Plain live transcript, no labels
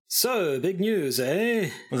So, big news, eh?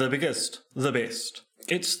 The biggest, the best.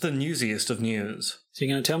 It's the newsiest of news. So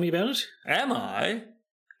you're going to tell me about it? Am I?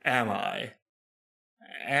 Am I?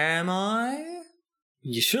 Am I?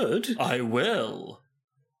 You should. I will.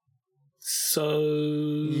 So...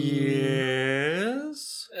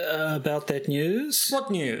 Yes? About that news?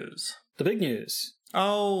 What news? The big news.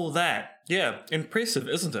 Oh, that. Yeah, impressive,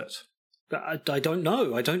 isn't it? I don't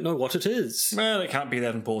know. I don't know what it is. Well, it can't be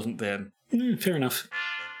that important then. Fair enough.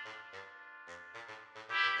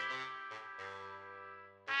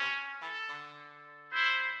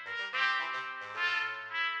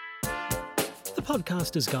 The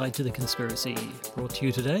Podcaster's Guide to the Conspiracy, brought to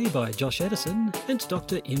you today by Josh Addison and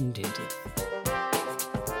Dr. M. Dentith.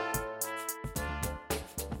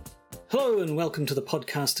 Hello and welcome to the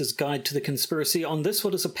Podcaster's Guide to the Conspiracy on this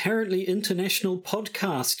what is apparently International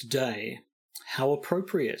Podcast Day. How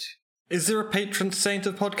appropriate. Is there a patron saint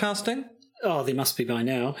of podcasting? Oh, there must be by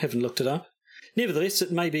now. Haven't looked it up. Nevertheless,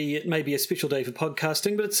 it may be a special day for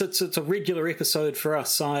podcasting, but it's a regular episode for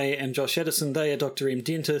us. I am Josh Addison. They are Dr. M.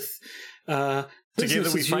 Dentith.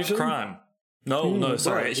 Together we fight crime. No,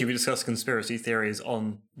 sorry. Well, actually, we discuss conspiracy theories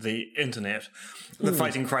on the internet. The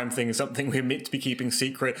fighting crime thing is something we're meant to be keeping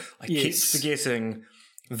secret. I keep forgetting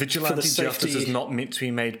vigilante justice is not meant to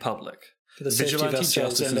be made public. Vigilante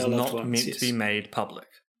justice is not meant to be made public.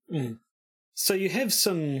 So you have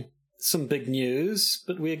some big news,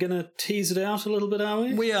 but we're going to tease it out a little bit, are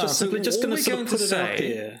we? We are. Just going to put it out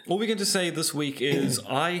there. All we're going to say this week is,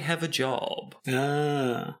 I have a job.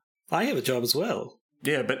 I have a job as well.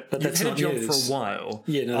 Yeah, but you've had a job for a while.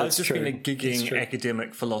 Yeah, no, I've just been a gigging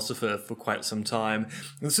academic philosopher for quite some time.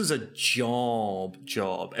 This is a job,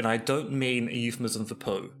 and I don't mean a euphemism for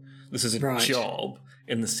poo. This is a job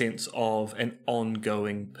in the sense of an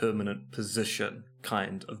ongoing permanent position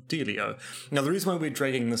kind of dealio. Now, the reason why we're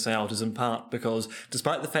dragging this out is in part because,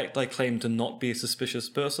 despite the fact I claim to not be a suspicious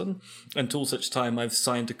person, until such time I've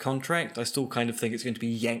signed a contract, I still kind of think it's going to be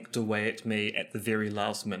yanked away at me at the very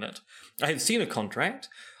last minute. I have seen a contract.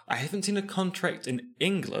 I haven't seen a contract in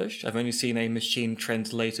English. I've only seen a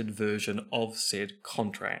machine-translated version of said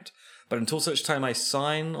contract. But until such time I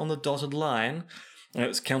sign on the dotted line, and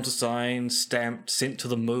it's countersigned, stamped, sent to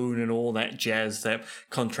the moon and all that jazz that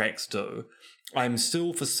contracts do, I'm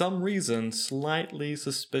still, for some reason, slightly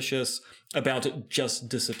suspicious about it just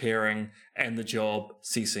disappearing and the job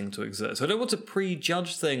ceasing to exist. So I don't want to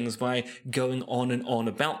prejudge things by going on and on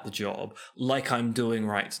about the job like I'm doing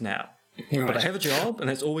right now. Right. But I have a job, and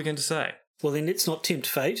that's all we're going to say. Well, then let's not tempt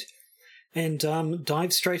fate and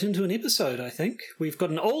dive straight into an episode, I think. We've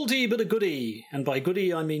got an oldie but a goodie, and by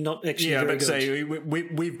goodie I mean not actually very good. Yeah,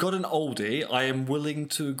 but we've got an oldie. I am willing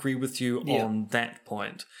to agree with you on that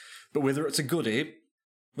point. But whether it's a goodie,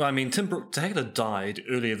 well, I mean, Tim Brooke Taylor died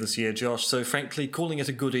earlier this year, Josh, so frankly, calling it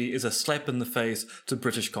a goodie is a slap in the face to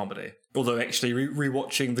British comedy. Although actually,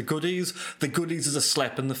 rewatching The Goodies is a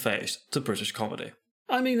slap in the face to British comedy.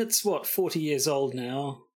 I mean, it's, 40 years old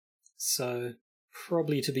now, so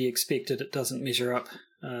probably to be expected it doesn't measure up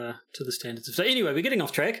to the standards of... So anyway, we're getting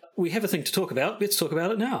off track. We have a thing to talk about. Let's talk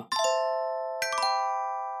about it now.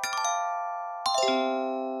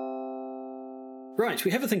 Right,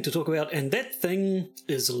 we have a thing to talk about, and that thing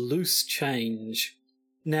is loose change.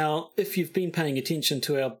 Now, if you've been paying attention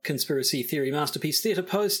to our conspiracy theory masterpiece theatre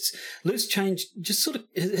posts, loose change just sort of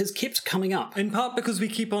has kept coming up. In part because we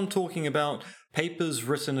keep on talking about papers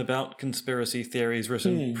written about conspiracy theories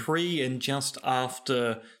written pre and just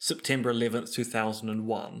after September 11th,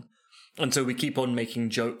 2001. And so we keep on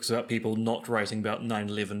making jokes about people not writing about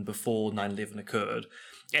 9/11 before 9/11 occurred.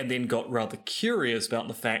 And then got rather curious about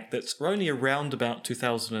the fact that it's only around about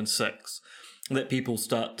 2006 that people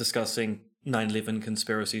start discussing 9/11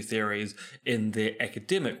 conspiracy theories in their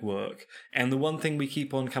academic work. And the one thing we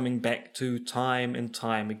keep on coming back to time and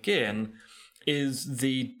time again is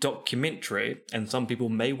the documentary, and some people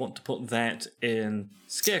may want to put that in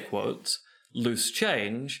scare quotes, Loose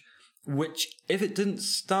Change, which, if it didn't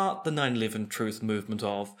start the 9/11 truth movement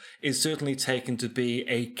off, is certainly taken to be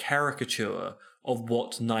a caricature of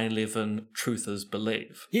what 9/11 truthers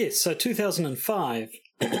believe. Yes, so 2005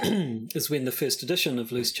 is when the first edition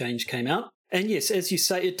of Loose Change came out. And yes, as you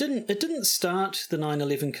say, it didn't start the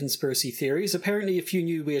 9/11 conspiracy theories. Apparently, if you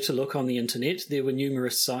knew where to look on the internet, there were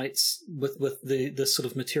numerous sites with this sort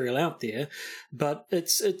of material out there. But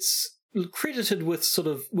it's credited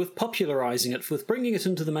with popularizing it, with bringing it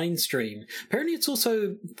into the mainstream. Apparently it's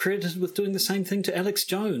also credited with doing the same thing to Alex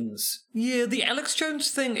Jones. Yeah, the Alex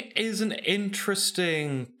Jones thing is an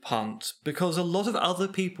interesting punt, because a lot of other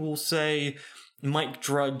people say Mike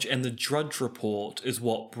Drudge and the Drudge Report is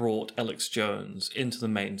what brought Alex Jones into the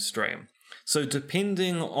mainstream. So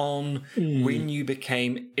depending on when you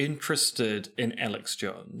became interested in Alex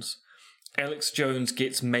Jones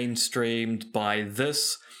gets mainstreamed by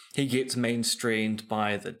this. He gets mainstreamed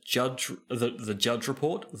by the Drudge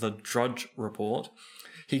Report.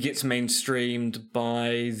 He gets mainstreamed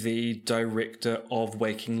by the director of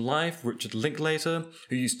Waking Life, Richard Linklater,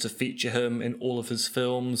 who used to feature him in all of his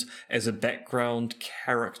films as a background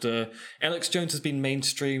character. Alex Jones has been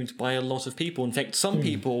mainstreamed by a lot of people. In fact, some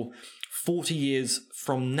people 40 years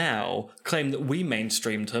from now claim that we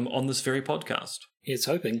mainstreamed him on this very podcast. Here's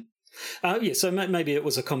hoping. So maybe it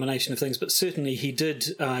was a combination of things, but certainly he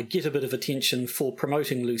did get a bit of attention for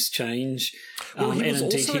promoting Loose Change, and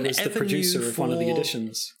indeed he was the producer of one of the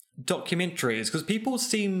editions. Documentaries, because people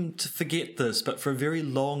seem to forget this, but for a very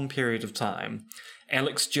long period of time,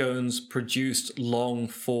 Alex Jones produced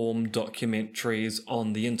long-form documentaries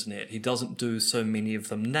on the internet. He doesn't do so many of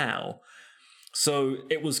them now. So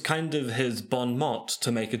it was kind of his bon mot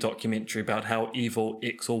to make a documentary about how evil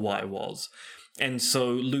X or Y was. And so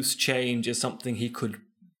Loose Change is something he could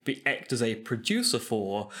act as a producer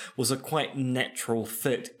for, was a quite natural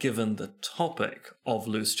fit given the topic of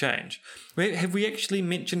Loose Change. Have we actually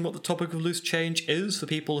mentioned what the topic of Loose Change is for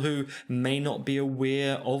people who may not be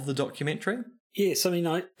aware of the documentary? Yes, I mean,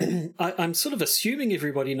 I'm sort of assuming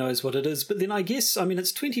everybody knows what it is, but then I guess, I mean,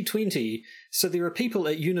 it's 2020, so there are people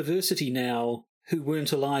at university now who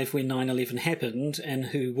weren't alive when 9/11 happened and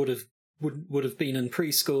who would have been in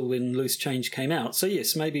preschool when Loose Change came out. So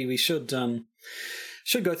yes, maybe we should go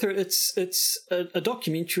through it. It's a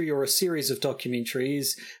documentary or a series of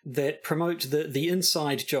documentaries that promote the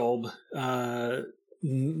inside job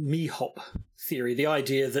MEHOP theory, the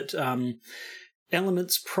idea that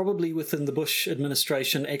elements probably within the Bush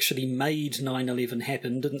administration actually made 9/11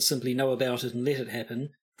 happen, didn't simply know about it and let it happen.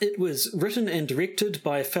 It was written and directed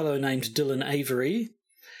by a fellow named Dylan Avery,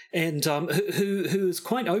 and who is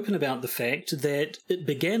quite open about the fact that it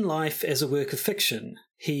began life as a work of fiction.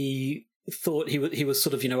 He thought he was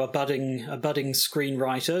sort of, a budding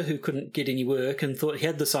screenwriter who couldn't get any work, and thought he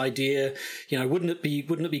had this idea, wouldn't it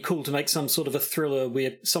be cool to make some sort of a thriller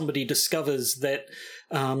where somebody discovers that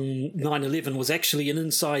 9/11 was actually an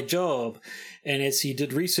inside job. And as he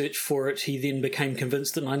did research for it, he then became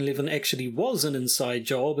convinced that 9/11 actually was an inside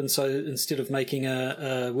job, and so instead of making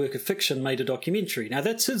a work of fiction, made a documentary. Now,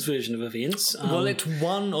 that's his version of events. Well, it's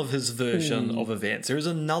one of his version of events. There is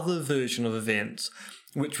another version of events,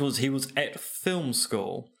 which was he was at film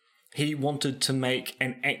school. He wanted to make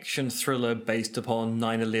an action thriller based upon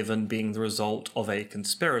 9/11 being the result of a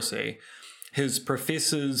conspiracy. His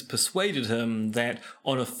professors persuaded him that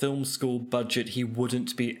on a film school budget he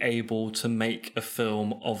wouldn't be able to make a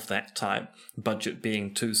film of that type, budget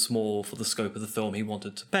being too small for the scope of the film he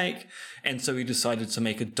wanted to make, and so he decided to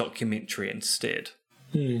make a documentary instead.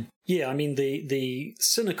 Yeah, I mean, the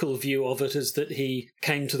cynical view of it is that he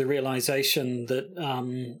came to the realization that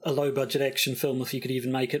a low-budget action film, if he could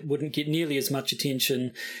even make it, wouldn't get nearly as much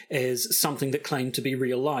attention as something that claimed to be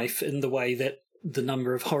real life, in the way that the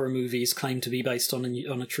number of horror movies claim to be based on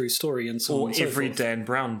a true story, and so on and so forth. Or every Dan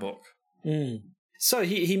Brown book. So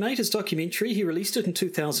he made his documentary. He released it in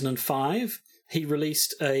 2005. He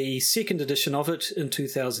released a second edition of it in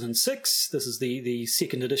 2006. This is the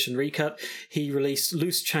second edition recut. He released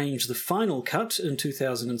Loose Change, the final cut, in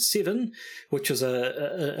 2007, which was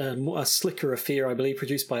a slicker affair, I believe,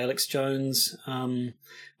 produced by Alex Jones,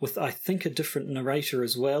 with, I think, a different narrator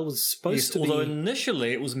as well. It was supposed to be... Although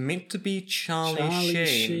initially it was meant to be Charlie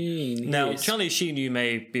Sheen. Now, yes. Charlie Sheen you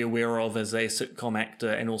may be aware of as a sitcom actor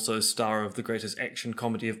and also star of the greatest action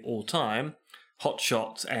comedy of all time, Hot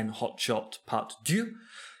Shots and Hot Shot Part 2.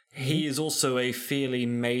 He is also a fairly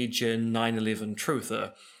major 9/11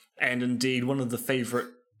 truther, and indeed one of the favourite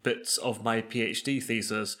bits of my PhD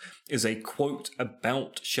thesis is a quote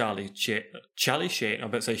about Charlie Sheen. I'm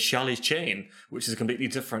about to say Charlie Sheen, which is a completely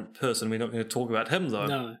different person. We're not going to talk about him, though.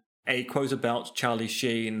 No. A quote about Charlie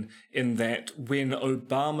Sheen in that when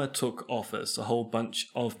Obama took office, a whole bunch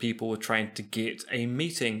of people were trying to get a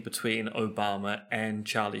meeting between Obama and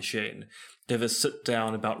Charlie Sheen. They have a sit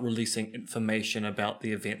down about releasing information about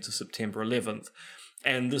the events of September 11th.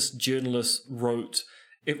 And this journalist wrote,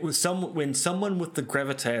 "It was when someone with the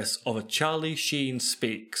gravitas of a Charlie Sheen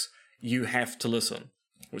speaks, you have to listen,"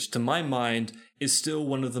 which to my mind is still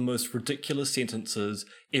one of the most ridiculous sentences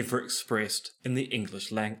ever expressed in the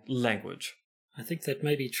English language. I think that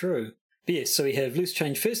may be true. But yes, so we have Loose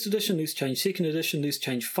Change First Edition, Loose Change Second Edition, Loose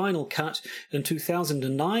Change Final Cut. In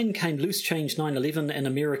 2009 came Loose Change 9/11, An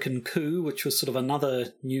American Coup, which was sort of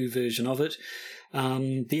another new version of it.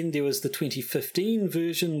 Then there was the 2015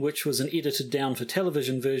 version, which was an edited down for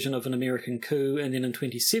television version of an American coup. And then in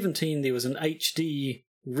 2017, there was an HD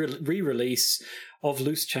re-release of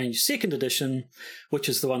Loose Change second edition, which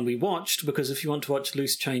is the one we watched, because if you want to watch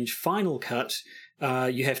Loose Change Final Cut,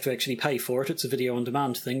 you have to actually pay for it. It's a video on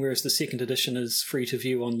demand thing, whereas the second edition is free to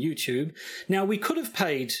view on YouTube. Now, we could have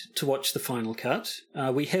paid to watch the final cut.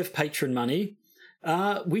 We have patron money.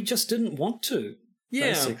 We just didn't want to.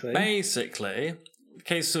 Yeah, basically.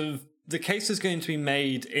 The case is going to be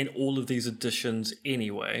made in all of these editions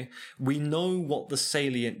anyway. We know what the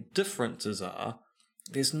salient differences are.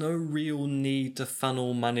 There's no real need to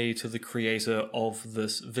funnel money to the creator of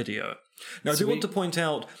this video. Now, I do want to point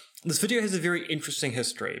out, this video has a very interesting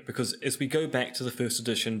history, because as we go back to the first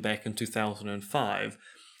edition back in 2005,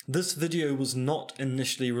 this video was not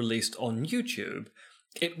initially released on YouTube.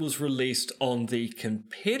 It was released on the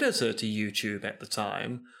competitor to YouTube at the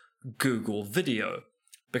time, Google Video,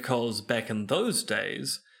 because back in those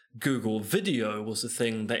days, Google Video was the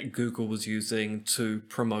thing that Google was using to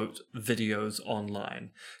promote videos online.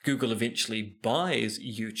 Google eventually buys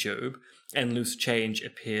YouTube, and Loose Change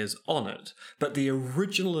appears on it. But the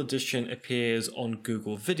original edition appears on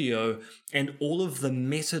Google Video, and all of the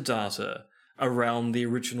metadata around the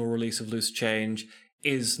original release of Loose Change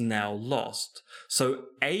is now lost. So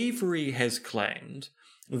Avery has claimed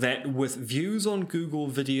that with views on Google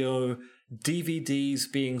Video, DVDs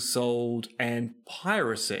being sold, and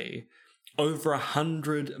piracy, over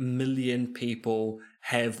 100 million people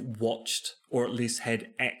have watched or at least had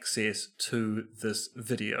access to this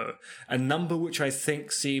video. A number which I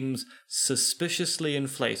think seems suspiciously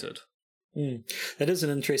inflated. That is an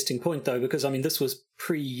interesting point, though, because, I mean, this was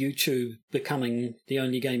pre-YouTube becoming the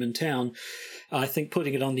only game in town. I think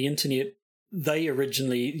putting it on the internet, they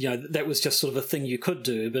originally, that was just sort of a thing you could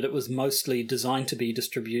do, but it was mostly designed to be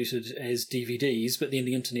distributed as DVDs, but then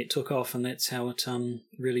the internet took off, and that's how it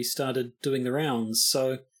really started doing the rounds.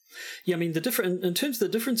 So, yeah, I mean, in terms of the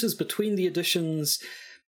differences between the editions,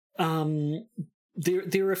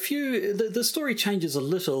 there are a few. The story changes a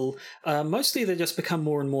little. Mostly, they just become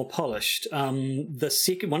more and more polished. One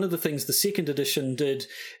of the things the second edition did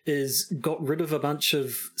is got rid of a bunch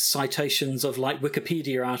of citations of like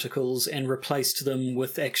Wikipedia articles and replaced them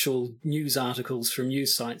with actual news articles from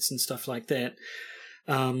news sites and stuff like that.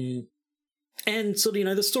 And sort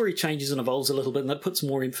of, the story changes and evolves a little bit, and that puts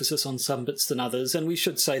more emphasis on some bits than others. And we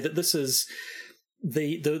should say that this is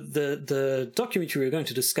the documentary we're going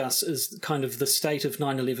to discuss is kind of the state of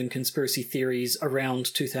 9/11 conspiracy theories around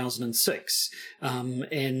 2006. And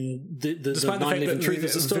the 9/11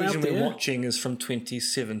 truthers are still out there. We're watching is from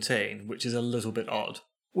 2017, which is a little bit odd.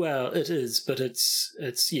 Well, it is, but it's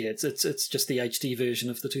just the HD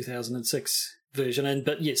version of the 2006 version.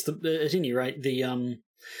 But yes, at any rate, the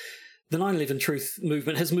 9/11 truth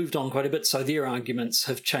movement has moved on quite a bit, so their arguments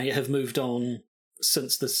have moved on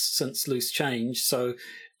since Loose Change. So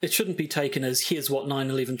it shouldn't be taken as here's what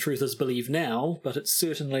 9/11 truthers believe now, but it's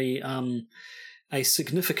certainly a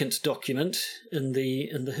significant document in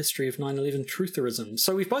the history of 9/11 trutherism.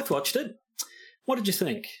 So we've both watched it. What did you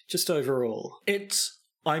think, just overall?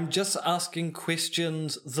 I'm just asking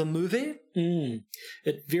questions, the movie?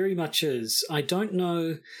 It very much is. I don't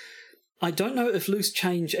know if Loose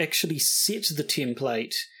Change actually set the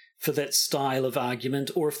template for that style of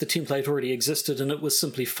argument, or if the template already existed and it was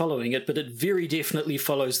simply following it, but it very definitely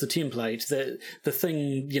follows the template. The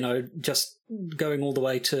thing, just going all the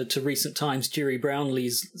way to recent times, Jerry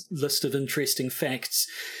Brownlee's list of interesting facts,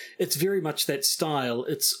 it's very much that style.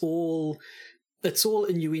 It's all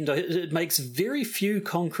innuendo. It makes very few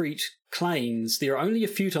concrete claims. There are only a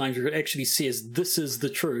few times where it actually says, this is the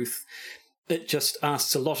truth. It just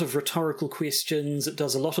asks a lot of rhetorical questions. It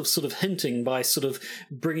does a lot of sort of hinting by sort of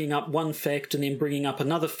bringing up one fact and then bringing up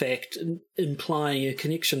another fact, implying a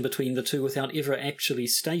connection between the two without ever actually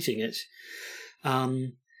stating it.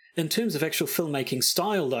 In terms of actual filmmaking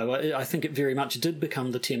style, though, I think it very much did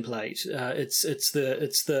become the template. It's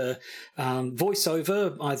the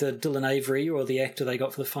voiceover, either Dylan Avery or the actor they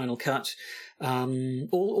got for the final cut.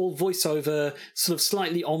 All voiceover, sort of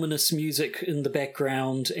slightly ominous music in the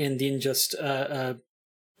background, and then just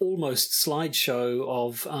almost slideshow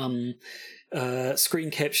of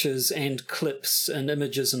screen captures and clips and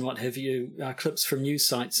images and what have you, clips from news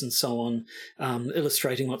sites and so on,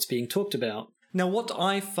 illustrating what's being talked about. Now, what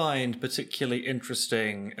I find particularly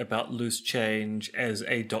interesting about Loose Change as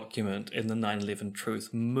a document in the 9/11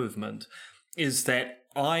 truth movement is that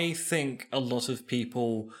I think a lot of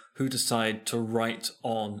people who decide to write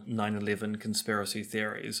on 9/11 conspiracy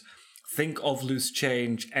theories think of Loose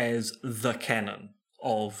Change as the canon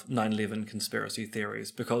of 9/11 conspiracy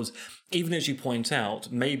theories, because even as you point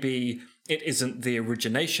out, maybe it isn't the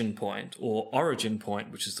origination point or origin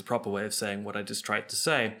point, which is the proper way of saying what I just tried to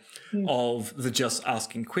say, of the just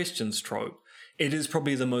asking questions trope. It is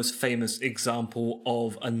probably the most famous example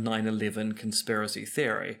of a 9/11 conspiracy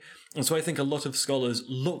theory. And so I think a lot of scholars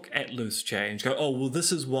look at loose change, go, oh, well,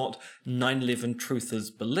 this is what 9/11 truthers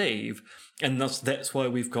believe, and thus that's why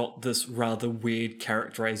we've got this rather weird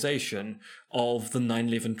characterization of the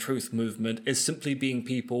 9/11 truth movement as simply being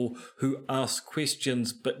people who ask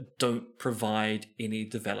questions but don't provide any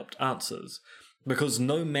developed answers. Because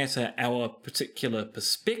no matter our particular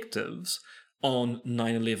perspectives on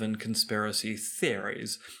 9/11 conspiracy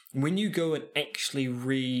theories, when you go and actually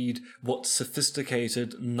read what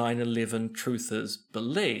sophisticated 9/11 truthers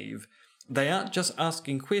believe, they aren't just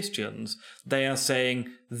asking questions, they are saying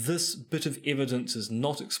this bit of evidence is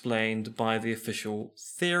not explained by the official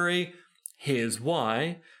theory, here's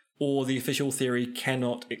why, or the official theory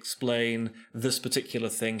cannot explain this particular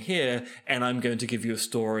thing here, and I'm going to give you a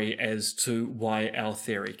story as to why our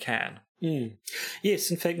theory can.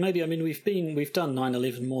 Yes, in fact, maybe, we've done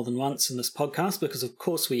 9/11 more than once in this podcast, because of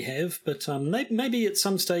course we have, but maybe at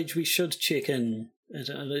some stage we should check in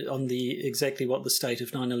on the exactly what the state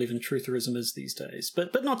of 9/11 trutherism is these days.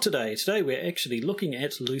 But not today. Today we're actually looking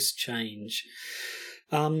at loose change.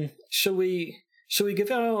 Shall we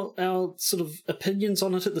give our sort of opinions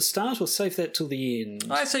on it at the start, or save that till the end?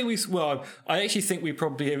 I say I actually think we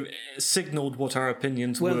probably have signalled what our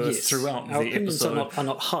opinions were throughout the episode. Our opinions are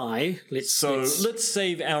not high. Let's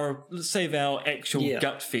save our actual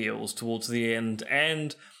gut feels towards the end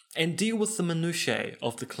and deal with the minutiae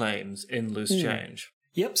of the claims in loose change.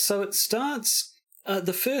 Yep. So it starts.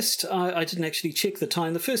 The first, I didn't actually check the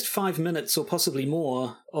time. The first 5 minutes or possibly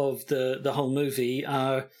more of the whole movie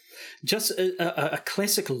are just a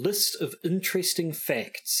classic list of interesting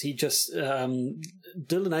facts. He just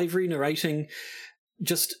Dylan Avery narrating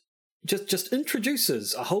just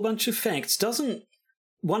introduces a whole bunch of facts. Doesn't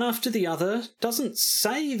one after the other. Doesn't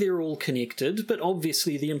say they're all connected, but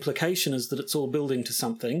obviously the implication is that it's all building to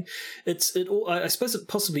something. I suppose it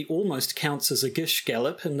possibly almost counts as a Gish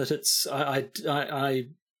gallop, in that it's. I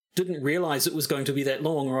didn't realise it was going to be that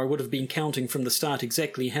long, or I would have been counting from the start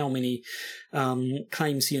exactly how many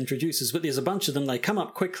claims he introduces. But there's a bunch of them. They come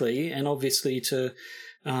up quickly, and obviously to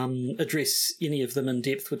address any of them in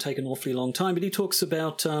depth would take an awfully long time. But he talks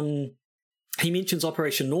about. He mentions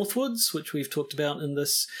Operation Northwoods, which we've talked about in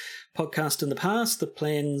this podcast in the past. The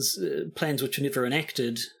plans which were never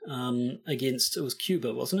enacted against, it was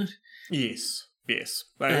Cuba, wasn't it? Yes.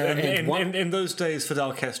 And in those days,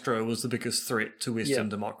 Fidel Castro was the biggest threat to Western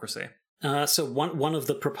democracy. So one of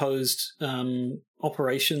the proposed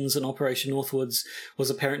operations in Operation Northwoods was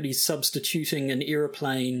apparently substituting an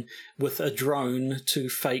aeroplane with a drone to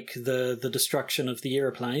fake the destruction of the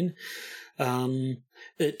aeroplane.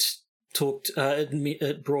 It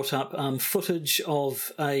brought up footage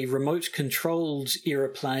of a remote-controlled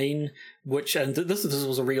aeroplane, and this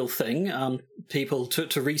was a real thing. People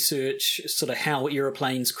to research sort of how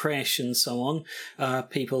aeroplanes crash and so on.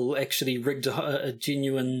 People actually rigged a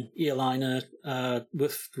genuine airliner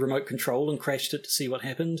with remote control and crashed it to see what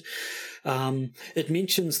happened. It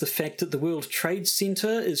mentions the fact that the World Trade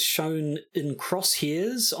Center is shown in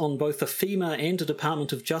crosshairs on both a FEMA and a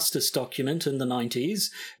Department of Justice document in the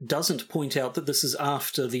 90s. Doesn't point out that this is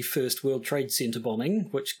after the first World Trade Center bombing,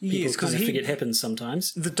 which people kind of forget happens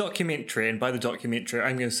sometimes. The documentary, and by the documentary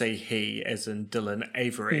I'm going to say he, as in Dylan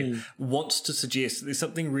Avery, wants to suggest that there's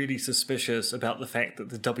something really suspicious about the fact that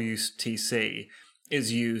the WTC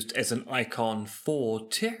is used as an icon for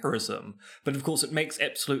terrorism. But of course it makes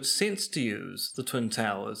absolute sense to use the Twin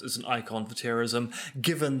Towers as an icon for terrorism,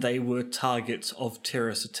 given they were targets of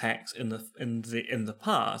terrorist attacks in the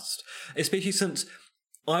past, especially since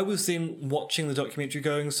I was then watching the documentary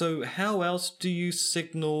going, so how else do you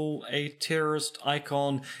signal a terrorist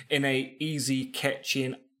icon in a easy, catchy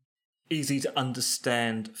and easy to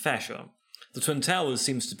understand fashion? The Twin Towers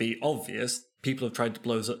seems to be obvious. People have tried to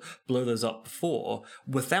blow those up before.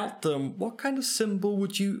 Without them, what kind of symbol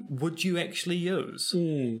would you actually use?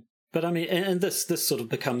 But I mean, and this sort of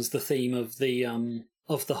becomes the theme of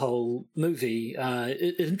the whole movie.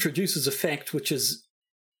 It introduces a fact which is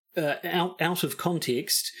out of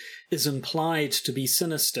context, is implied to be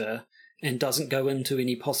sinister, and doesn't go into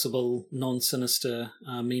any possible non-sinister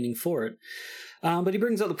meaning for it. But he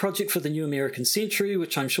brings up the Project for the New American Century,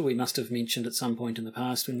 which I'm sure we must have mentioned at some point in the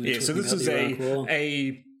past when we were talking about the Iraq War.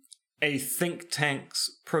 A think tank's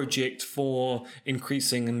project for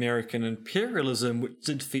increasing American imperialism, which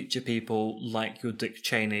did feature people like your Dick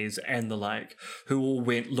Cheneys and the like, who all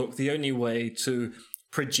went, look, the only way to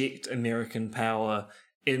project American power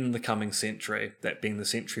in the coming century, that being the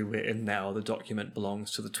century we're in now, the document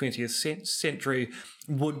belongs to the 20th century,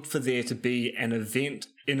 would for there to be an event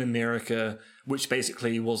in America which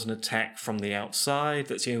basically was an attack from the outside.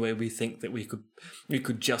 That's the only way we think that we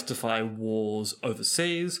could justify wars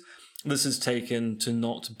overseas. This is taken to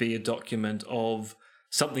not be a document of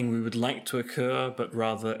something we would like to occur, but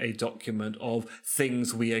rather a document of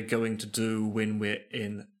things we are going to do when we're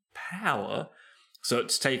in power. So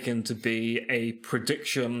it's taken to be a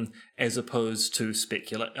prediction as opposed to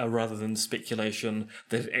rather than speculation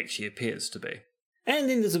that it actually appears to be. And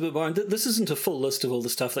then there's a bit more. This isn't a full list of all the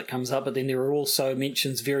stuff that comes up, but then there are also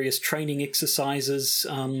mentions various training exercises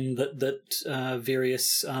that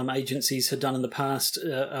various agencies had done in the past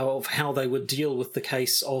of how they would deal with the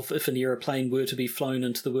case of if an aeroplane were to be flown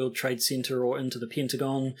into the World Trade Center or into the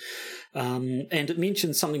Pentagon. And it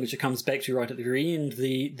mentions something which it comes back to right at the very end,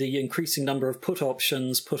 the increasing number of put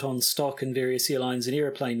options put on stock in various airlines and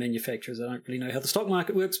aeroplane manufacturers. I don't really know how the stock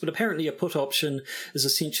market works, but apparently a put option is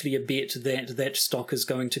essentially a bet that stock is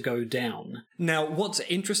going to go down. Now, what's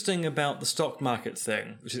interesting about the stock market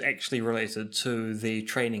thing, which is actually related to the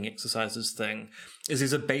training exercises thing, is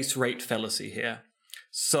there's a base rate fallacy here.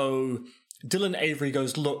 So Dylan Avery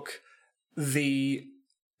goes, look, the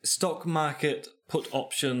stock market put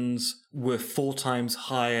options were 4 times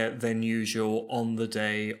higher than usual on the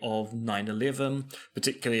day of 9/11,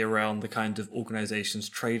 particularly around the kind of organizations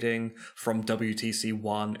trading from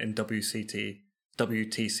WTC1 and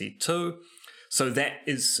WTC2. So that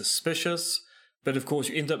is suspicious. But of course,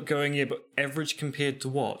 you end up going, yeah, but average compared to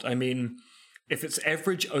what? I mean, if it's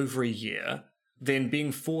average over a year, then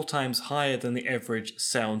being 4 times higher than the average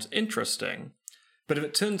sounds interesting. But if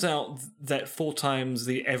it turns out that 4 times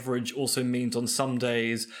the average also means on some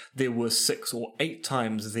days there were 6 or 8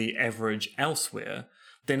 times the average elsewhere,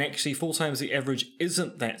 then actually 4 times the average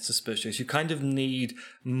isn't that suspicious. You kind of need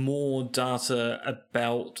more data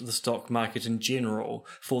about the stock market in general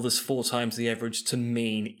for this 4 times the average to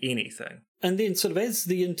mean anything. And then sort of as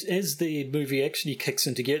the movie actually kicks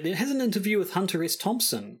into gear, it has an interview with Hunter S.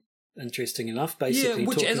 Thompson, interesting enough, basically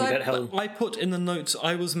which talking as about how... I put in the notes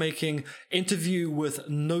I was making, interview with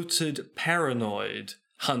noted paranoid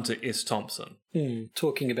Hunter S. Thompson.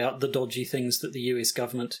 Talking about the dodgy things that the US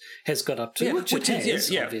government has got up to, which it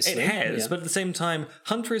has, obviously. It has, but at the same time,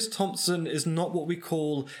 Hunter S. Thompson is not what we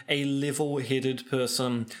call a level-headed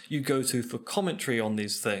person you go to for commentary on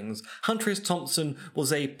these things. Hunter S. Thompson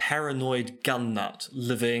was a paranoid gun nut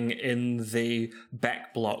living in the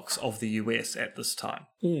back blocks of the US at this time.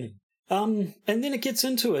 And then it gets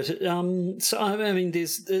into it. So I mean,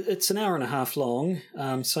 it's an hour and a half long.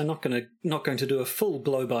 So not going to do a full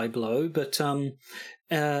blow by blow. But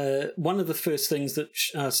one of the first things that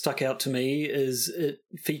stuck out to me is it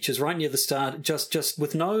features right near the start, just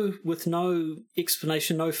with no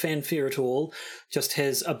explanation, no fanfare at all. Just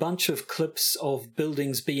has a bunch of clips of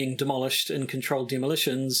buildings being demolished in controlled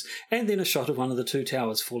demolitions, and then a shot of one of the 2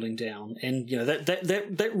 towers falling down. And you know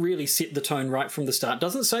that really set the tone right from the start.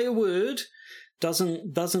 Doesn't say a word,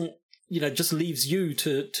 doesn't just leaves you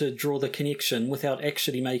to draw the connection without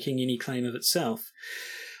actually making any claim of itself.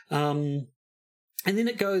 And then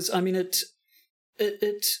it goes, I mean,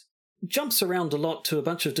 it jumps around a lot to a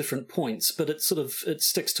bunch of different points, but it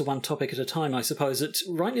sticks to one topic at a time, I suppose.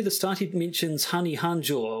 Right near the start, he mentions Hani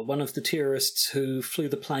Hanjour, one of the terrorists who flew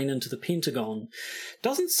the plane into the Pentagon.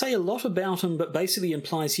 Doesn't say a lot about him, but basically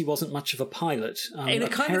implies he wasn't much of a pilot. In a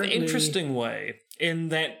kind of interesting way, in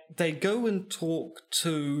that they go and talk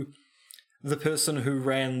to the person who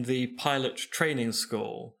ran the pilot training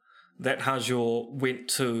school that Hanjour went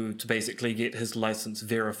to basically get his license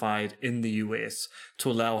verified in the US to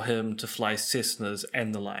allow him to fly Cessnas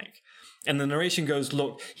and the like. And the narration goes,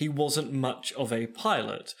 look, he wasn't much of a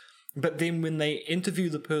pilot. But then when they interview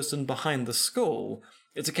the person behind the school,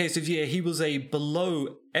 it's a case of, yeah, he was a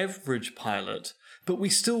below average pilot, but we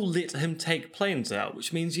still let him take planes out,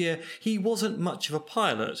 which means, yeah, he wasn't much of a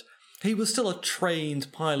pilot. He was still a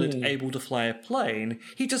trained pilot able to fly a plane.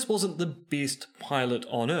 He just wasn't the best pilot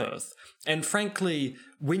on Earth. And frankly,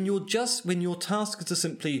 when your task is to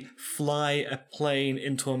simply fly a plane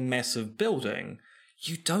into a massive building,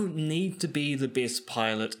 you don't need to be the best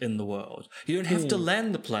pilot in the world. You don't have to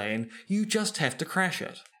land the plane, you just have to crash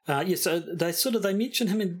it. So they mention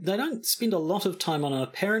him, and they don't spend a lot of time on him.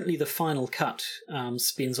 Apparently, the final cut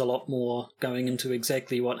spends a lot more going into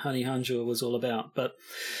exactly what Hani Hanjour was all about. But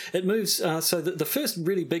it moves. So the first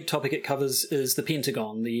really big topic it covers is the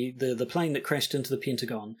Pentagon, the plane that crashed into the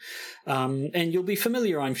Pentagon. And you'll be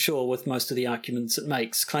familiar, I'm sure, with most of the arguments it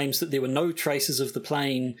makes. Claims that there were no traces of the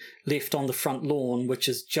plane left on the front lawn, which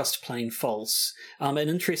is just plain false. And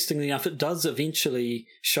interestingly enough, it does eventually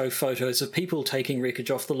show photos of people taking wreckage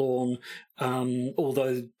off the lawn,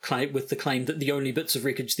 although with the claim that the only bits of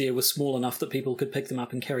wreckage there were small enough that people could pick them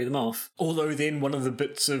up and carry them off. Although then one of the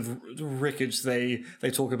bits of wreckage they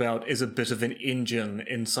talk about is a bit of an engine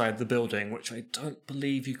inside the building, which I don't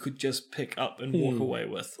believe you could just pick up and walk away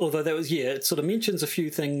with. Although it sort of mentions a few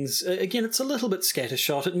things. Again, it's a little bit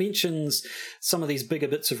scattershot. It mentions some of these bigger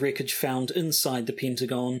bits of wreckage found inside the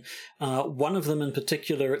Pentagon. One of them in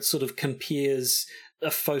particular, it sort of compares a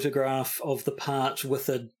photograph of the part with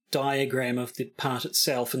a diagram of the part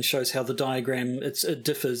itself and shows how the diagram it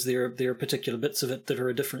differs. There are particular bits of it that are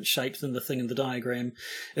a different shape than the thing in the diagram,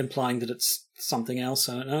 implying that it's something else.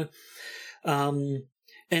 I don't know.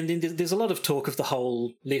 And then there's a lot of talk of the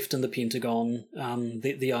hole left in the Pentagon.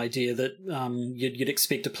 The idea that you'd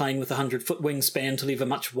expect a plane with a 100-foot wingspan to leave a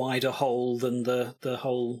much wider hole than the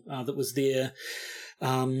hole that was there.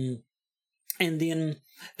 And then,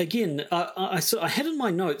 again, I had in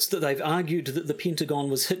my notes that they've argued that the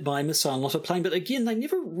Pentagon was hit by a missile, not a plane. But again, they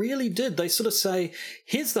never really did. They sort of say,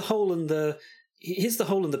 here's the hole in the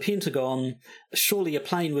Pentagon. Surely a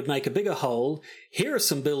plane would make a bigger hole. Here are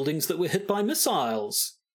some buildings that were hit by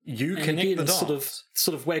missiles. You connect the dots.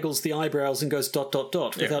 Sort of waggles the eyebrows and goes ...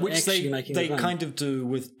 without actually making they it kind of do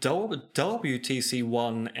with WTC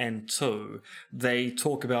 1 and 2. They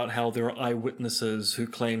talk about how there are eyewitnesses who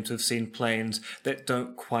claim to have seen planes that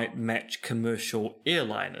don't quite match commercial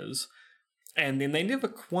airliners. And then they never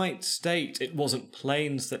quite state it wasn't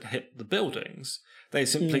planes that hit the buildings. They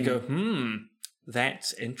simply go,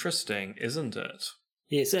 that's interesting, isn't it?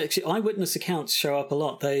 Yes, actually, eyewitness accounts show up a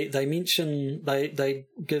lot. They mention they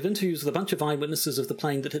give interviews with a bunch of eyewitnesses of the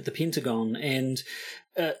plane that hit the Pentagon, and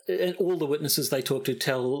all the witnesses they talk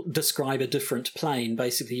to describe a different plane.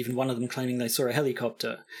 Basically, even one of them claiming they saw a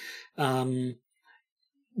helicopter,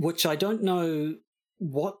 which I don't know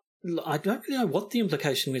what. I don't really know what the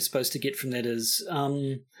implication we're supposed to get from that is.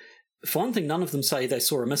 For one thing, none of them say they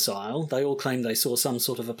saw a missile. They all claim they saw some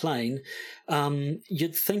sort of a plane.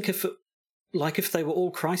 You'd think if they were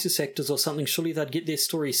all crisis actors or something, surely they'd get their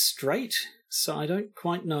story straight. So I don't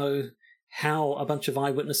quite know how a bunch of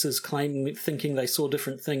eyewitnesses thinking they saw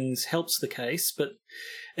different things helps the case. But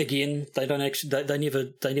again, they don't actually.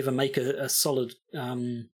 They never make a solid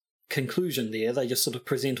conclusion there. They just sort of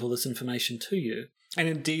present all this information to you. And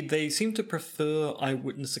indeed, they seem to prefer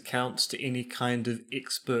eyewitness accounts to any kind of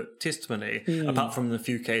expert testimony, apart from the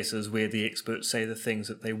few cases where the experts say the things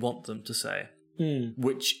that they want them to say.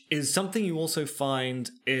 Which is something you also find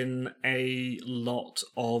in a lot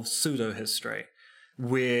of pseudo-history,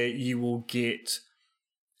 where you will get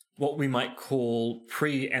what we might call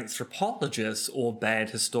pre-anthropologists or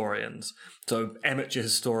bad historians. So amateur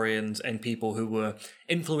historians and people who were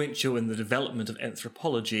influential in the development of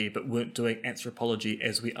anthropology but weren't doing anthropology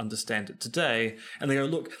as we understand it today. And they go,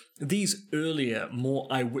 look, these earlier, more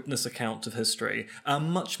eyewitness accounts of history are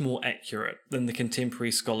much more accurate than the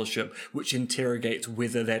contemporary scholarship which interrogates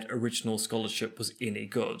whether that original scholarship was any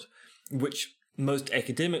good. Which most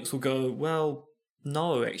academics will go, well,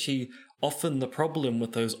 no, actually, often the problem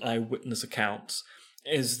with those eyewitness accounts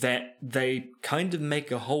is that they kind of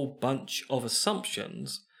make a whole bunch of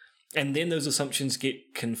assumptions, and then those assumptions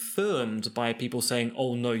get confirmed by people saying,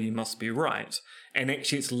 oh no, you must be right. And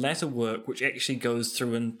actually it's latter work which actually goes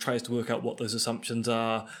through and tries to work out what those assumptions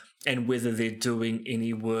are and whether they're doing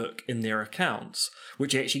any work in their accounts,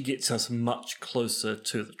 which actually gets us much closer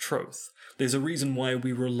to the truth. There's a reason why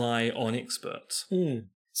we rely on experts.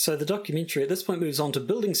 So the documentary at this point moves on to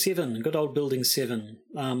Building 7, good old Building 7.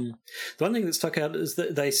 The one thing that stuck out is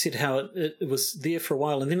that they said how it was there for a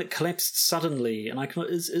while and then it collapsed suddenly. And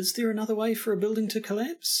is there another way for a building to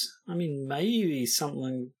collapse? I mean, maybe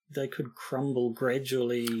something they could crumble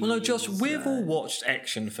gradually. Well, no, Josh, we've all watched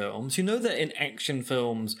action films. You know that in action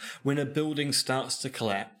films, when a building starts to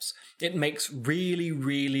collapse, it makes really,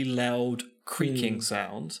 really loud creaking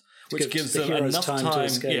sounds. Which gives them enough time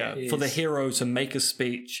for the hero to make a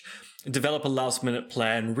speech, develop a last-minute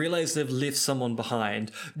plan, realize they've left someone behind,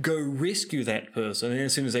 go rescue that person, and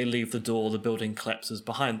as soon as they leave the door, the building collapses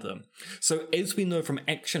behind them. So as we know from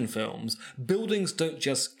action films, buildings don't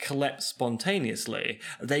just collapse spontaneously.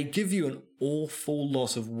 They give you an awful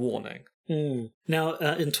lot of warning. Now,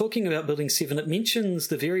 in talking about Building 7, it mentions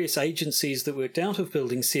the various agencies that worked out of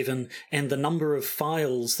Building 7 and the number of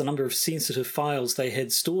files, the number of sensitive files they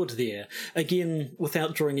had stored there. Again,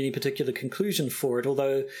 without drawing any particular conclusion for it,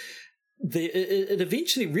 although it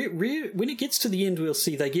eventually, when it gets to the end, we'll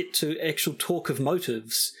see they get to actual talk of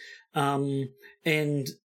motives. And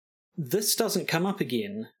this doesn't come up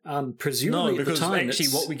again. Presumably no, because at the time, actually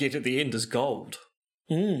what we get at the end is gold.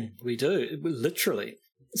 We do, literally.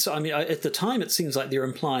 So, I mean, at the time, it seems like they're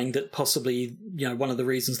implying that possibly, one of the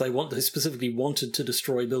reasons they specifically wanted to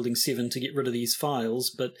destroy Building 7 to get rid of these files,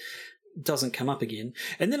 but doesn't come up again.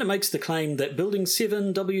 And then it makes the claim that Building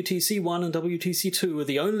 7, WTC-1 and WTC-2 are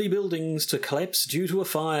the only buildings to collapse due to a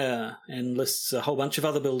fire, and lists a whole bunch of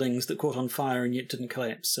other buildings that caught on fire and yet didn't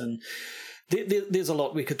collapse. And there's a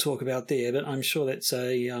lot we could talk about there, but I'm sure that's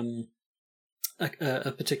a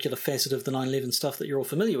particular facet of the 9/11 stuff that you're all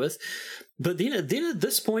familiar with. But then at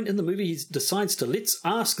this point in the movie, he decides to let's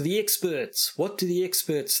ask the experts. What do the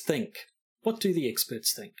experts think? What do the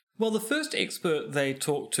experts think? Well, the first expert they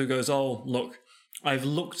talk to goes, oh, look, I've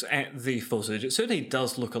looked at the footage. It certainly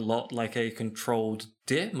does look a lot like a controlled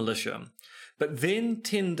demolition. But then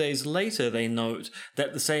 10 days later, they note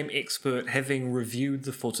that the same expert, having reviewed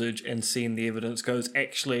the footage and seen the evidence, goes,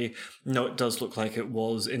 actually, no, it does look like it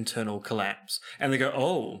was internal collapse. And they go,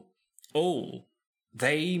 oh,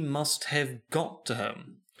 they must have got to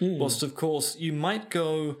him. Whilst, of course, you might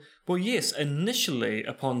go, well, yes, initially,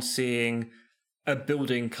 upon seeing a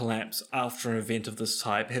building collapse after an event of this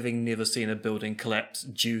type, having never seen a building collapse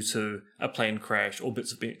due to a plane crash or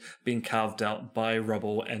bits of being carved out by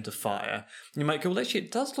rubble and a fire, you might go, well, actually,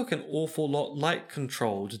 it does look an awful lot like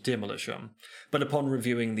controlled demolition. But upon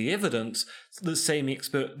reviewing the evidence, the same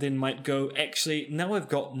expert then might go, actually, now I've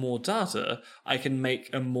got more data, I can make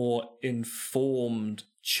a more informed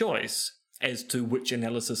choice as to which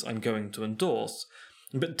analysis I'm going to endorse.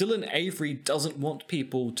 But Dylan Avery doesn't want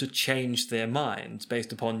people to change their minds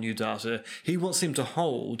based upon new data. He wants them to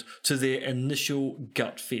hold to their initial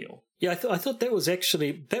gut feel. Yeah, I thought that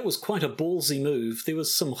was quite a ballsy move. There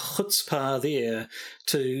was some chutzpah there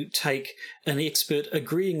to take an expert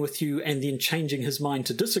agreeing with you and then changing his mind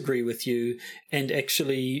to disagree with you and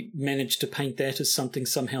actually manage to paint that as something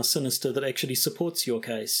somehow sinister that actually supports your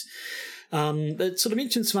case. It sort of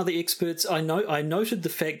mentioned some other experts. I noted the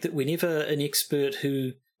fact that whenever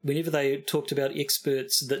they talked about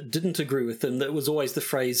experts that didn't agree with them, that was always the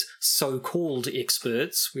phrase so-called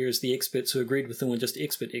experts, whereas the experts who agreed with them were just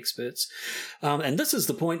experts. And this is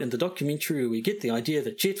the point in the documentary where we get the idea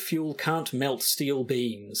that jet fuel can't melt steel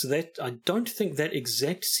beams. That I don't think that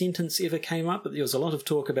exact sentence ever came up, but there was a lot of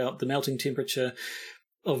talk about the melting temperature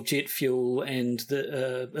of jet fuel and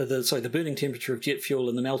the burning temperature of jet fuel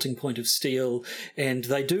and the melting point of steel. And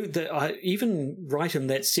they do even right in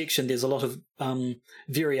that section, there's a lot of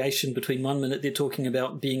variation between 1 minute they're talking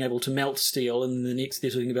about being able to melt steel and the next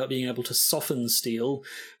they're talking about being able to soften steel,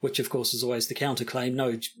 which of course is always the counterclaim.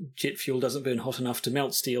 No, jet fuel doesn't burn hot enough to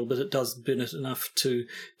melt steel, but it does burn it enough to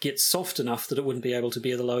get soft enough that it wouldn't be able to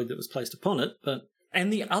bear the load that was placed upon it.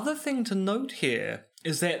 And the other thing to note here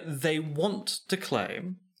is that they want to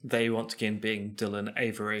claim, they once again being Dylan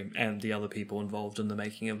Avery and the other people involved in the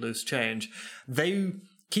making of Loose Change, they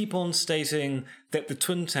keep on stating that the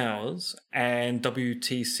Twin Towers and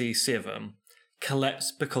WTC-7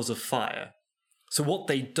 collapsed because of fire. So what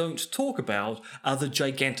they don't talk about are the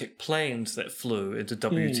gigantic planes that flew into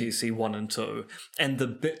WTC-1 and 2, and the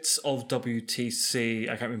bits of WTC,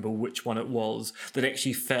 I can't remember which one it was, that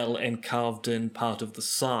actually fell and carved in part of the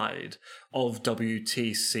side of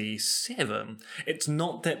WTC-7. It's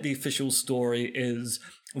not that the official story is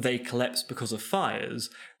they collapsed because of fires.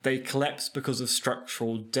 They collapsed because of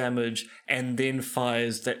structural damage and then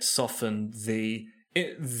fires that softened the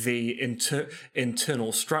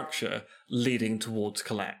internal structure leading towards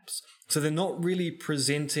collapse. So they're not really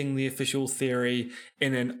presenting the official theory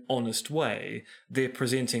in an honest way. They're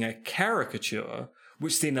presenting a caricature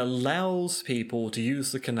which then allows people to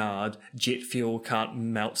use the canard, jet fuel can't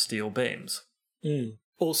melt steel beams.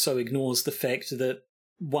 Also ignores the fact that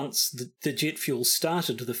once the jet fuel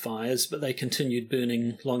started the fires, but they continued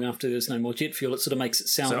burning long after there was no more jet fuel, it sort of makes it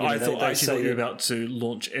sound... So I thought you were about to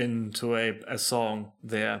launch into a song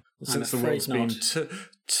there. Since the world's been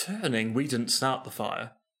turning, we didn't start the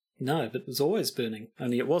fire. No, but it was always burning,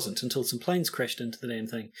 only it wasn't until some planes crashed into the damn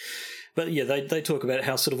thing. But yeah, they talk about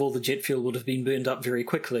how sort of all the jet fuel would have been burned up very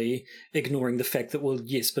quickly, ignoring the fact that, well,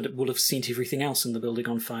 yes, but it would have sent everything else in the building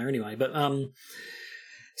on fire anyway. But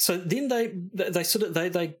So then they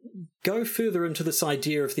go further into this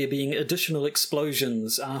idea of there being additional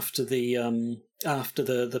explosions after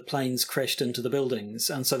the planes crashed into the buildings,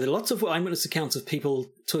 and so there are lots of eyewitness accounts of people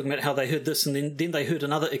talking about how they heard this, and then they heard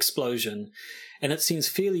another explosion, and it seems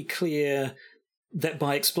fairly clear that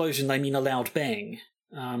by explosion they mean a loud bang.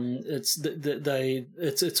 It's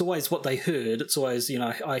always what they heard. It's always,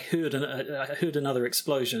 I heard another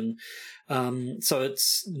explosion. So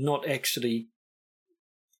it's not actually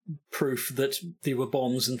proof that there were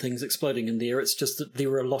bombs and things exploding in there. It's just that there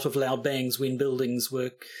were a lot of loud bangs when buildings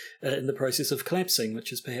were in the process of collapsing,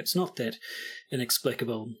 which is perhaps not that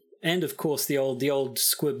inexplicable. And of course, the old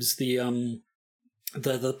squibs, the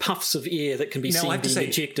puffs of air that can be seen being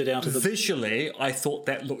ejected out of the... Visually, I thought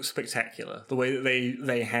that looked spectacular. The way that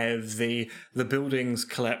they have the buildings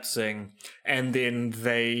collapsing, and then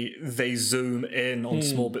they zoom in on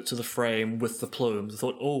small bits of the frame with the plumes. I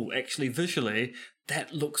thought, actually, visually,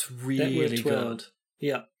 that looks really good. Well.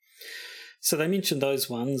 Yeah. So they mentioned those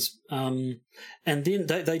ones, and then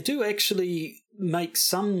they do actually make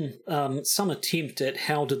some attempt at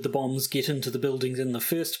how did the bombs get into the buildings in the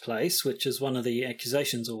first place, which is one of the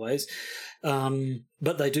accusations always.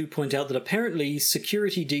 But they do point out that apparently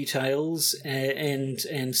security details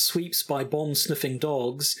and sweeps by bomb-sniffing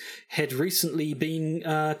dogs had recently been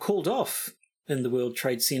called off in the World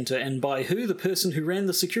Trade Center, and by who? The person who ran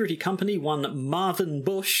the security company, one Marvin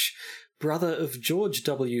Bush, brother of George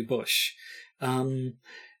W. Bush. I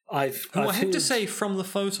have to say, from the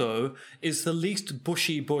photo, is the least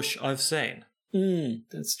bushy Bush I've seen.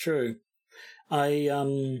 That's true.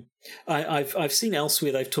 I've seen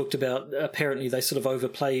elsewhere they've talked about, apparently they sort of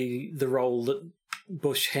overplay the role that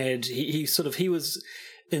Bush had. He was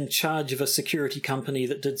in charge of a security company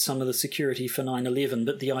that did some of the security for 9/11,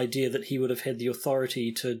 but the idea that he would have had the authority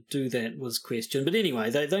to do that was questioned. But anyway,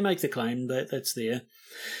 they make the claim that that's there.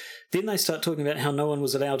 Then they start talking about how no one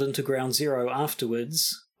was allowed into Ground Zero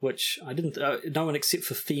afterwards, which I didn't... no one except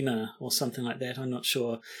for FEMA or something like that, I'm not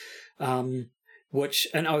sure.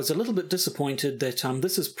 And I was a little bit disappointed that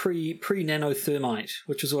this is pre-nanothermite,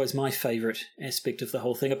 which was always my favourite aspect of the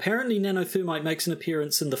whole thing. Apparently nanothermite makes an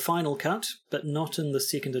appearance in the final cut, but not in the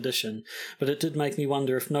second edition. But it did make me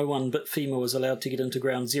wonder, if no one but FEMA was allowed to get into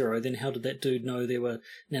Ground Zero, then how did that dude know there were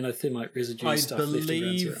nanothermite residue stuff left in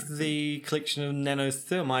Ground Zero? I believe the collection of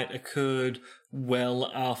nanothermite occurred well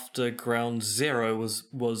after Ground Zero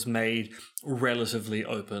was made relatively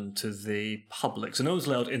open to the public. So no one was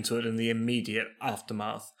allowed into it in the immediate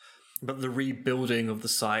aftermath. But the rebuilding of the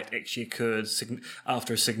site actually occurred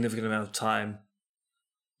after a significant amount of time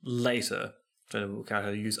later. I don't know what kind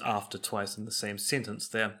of use after twice in the same sentence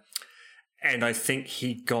there. And I think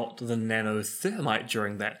he got the nanothermite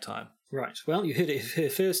during that time. Right. Well, you heard it here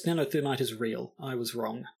first. Nanothermite is real. I was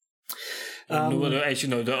wrong.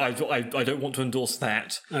 Actually, no, I don't want to endorse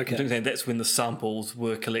that. Okay. I'm saying that's when the samples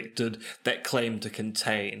were collected that claimed to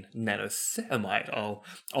contain nanothermite.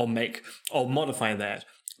 I'll modify that.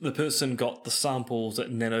 The person got the samples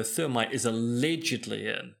that nanothermite is allegedly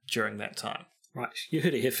in during that time. Right, you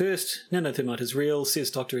heard it here first. Nanothermite is real,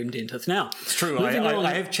 says Dr. M. Dentith. Now, it's true.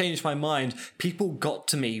 I have changed my mind. People got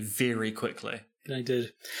to me very quickly. They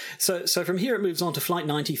did. So from here it moves on to Flight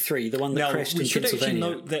 93, the one that crashed in Pennsylvania. We should actually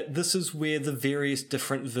note that this is where the various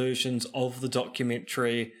different versions of the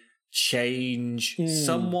documentary change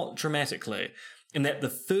somewhat dramatically, in that the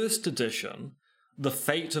first edition, the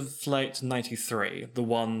fate of Flight 93, the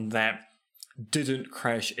one that didn't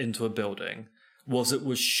crash into a building, was it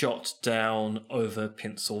was shot down over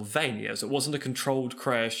Pennsylvania. So it wasn't a controlled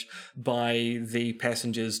crash by the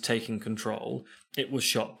passengers taking control. It was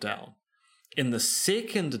shot down. In the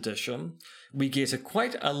second edition, we get a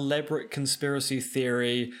quite elaborate conspiracy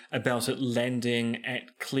theory about it landing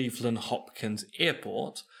at Cleveland Hopkins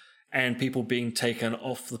Airport and people being taken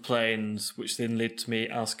off the planes, which then led to me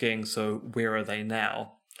asking, so where are they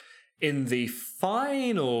now? In the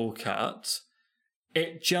final cut,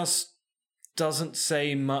 it just doesn't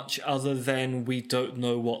say much other than we don't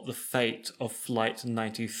know what the fate of Flight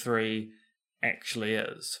 93 actually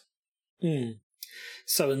is.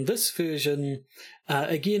 So in this version,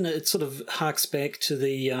 again, it sort of harks back to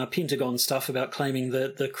the Pentagon stuff about claiming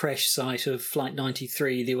that the crash site of Flight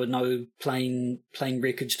 93, there were no plane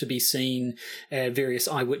wreckage to be seen, various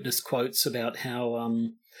eyewitness quotes about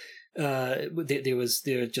how there was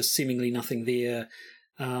just seemingly nothing there.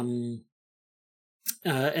 And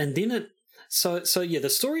then it... So the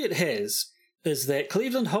story it has is that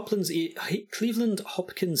Cleveland Hopkins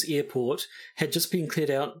Airport had just been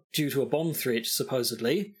cleared out due to a bomb threat,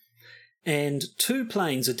 supposedly, and two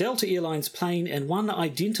planes, a Delta Airlines plane and one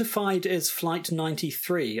identified as Flight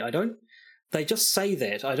 93. I don't they just say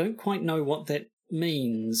that. I don't quite know what that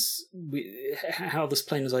means, how this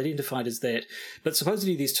plane is identified as that. But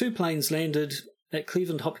supposedly these two planes landed at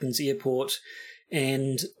Cleveland Hopkins Airport,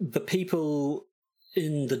 and the people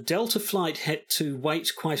in the Delta flight had to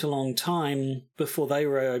wait quite a long time before they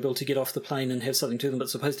were able to get off the plane and have something to them. But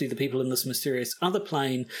supposedly the people in this mysterious other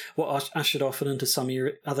plane were ushered off and into some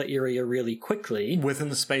other area really quickly. Within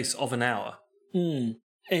the space of an hour.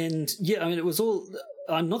 And yeah, I mean, it was all...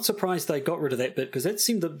 I'm not surprised they got rid of that bit, because that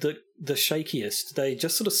seemed the shakiest. They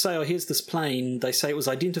just sort of say, oh, here's this plane. They say it was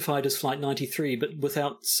identified as Flight 93, but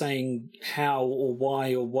without saying how or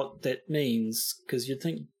why or what that means, because you'd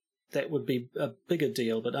think that would be a bigger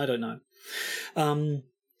deal, but I don't know.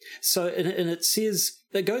 So, and it says,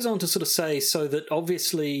 it goes on to sort of say, so that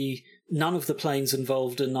obviously none of the planes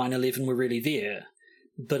involved in 9/11 were really there.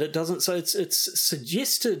 But it doesn't, so it's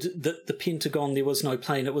suggested that the Pentagon, there was no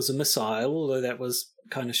plane, it was a missile, although that was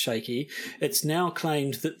kind of shaky. It's now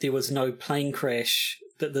claimed that there was no plane crash,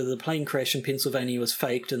 that the plane crash in Pennsylvania was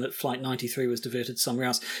faked and that Flight 93 was diverted somewhere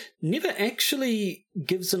else. Never actually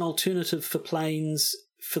gives an alternative for planes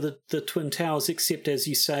for the Twin Towers, except, as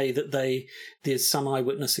you say, that there's some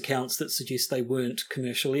eyewitness accounts that suggest they weren't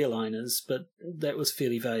commercial airliners, but that was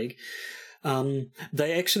fairly vague.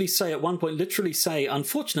 They actually say at one point, literally say,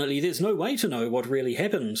 unfortunately, there's no way to know what really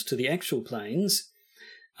happened to the actual planes.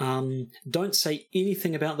 Don't say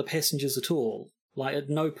anything about the passengers at all. Like, at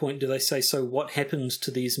no point do they say, so what happened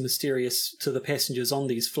to the passengers on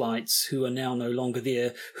these flights who are now no longer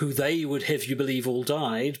there, who they would have you believe all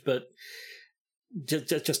died, but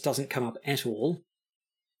it just doesn't come up at all.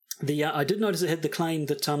 I did notice it had the claim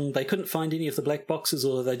that they couldn't find any of the black boxes,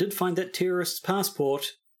 although they did find that terrorist's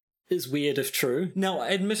passport. Is weird if true. Now,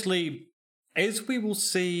 admittedly, as we will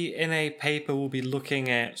see in a paper we'll be looking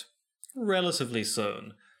at relatively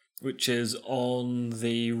soon, which is on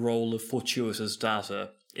the role of fortuitous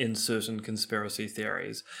data in certain conspiracy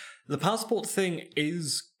theories, the passport thing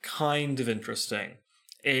is kind of interesting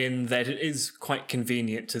in that it is quite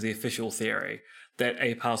convenient to the official theory that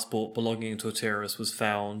a passport belonging to a terrorist was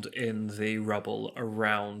found in the rubble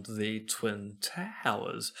around the Twin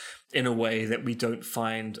Towers in a way that we don't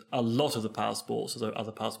find a lot of the passports, although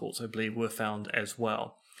other passports, I believe, were found as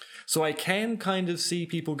well. So I can kind of see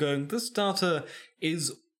people going, this data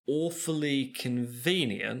is awfully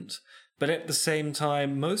convenient, but at the same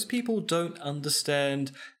time, most people don't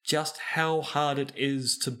understand just how hard it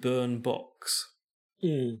is to burn books.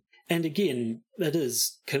 And again, it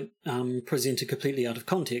is presented completely out of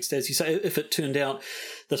context. As you say, if it turned out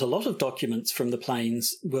that a lot of documents from the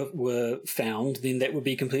planes were found, then that would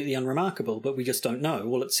be completely unremarkable, but we just don't know.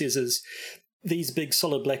 All it says is these big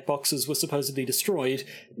solid black boxes were supposedly destroyed,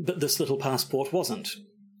 but this little passport wasn't.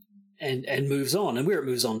 And moves on. And where it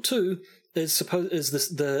moves on to is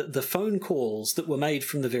the phone calls that were made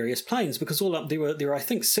from the various planes, because all up there were I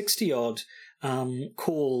think 60-odd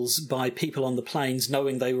calls by people on the planes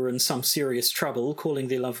knowing they were in some serious trouble, calling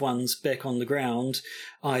their loved ones back on the ground,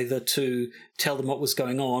 either to tell them what was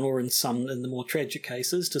going on or in the more tragic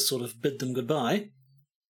cases to sort of bid them goodbye.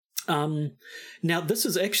 Now, this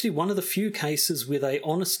is actually one of the few cases where they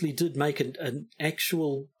honestly did make an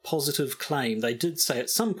actual positive claim. They did say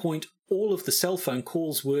at some point all of the cell phone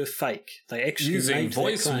calls were fake. They actually using made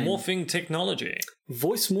voice morphing technology.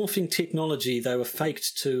 Voice morphing technology. They were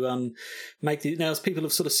faked to make the... Now, as people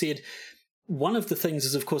have sort of said, one of the things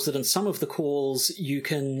is, of course, that in some of the calls you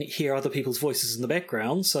can hear other people's voices in the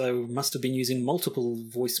background, so they must have been using multiple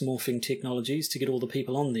voice morphing technologies to get all the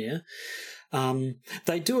people on there.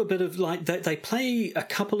 They do a bit of they play a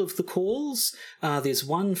couple of the calls. There's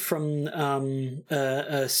one from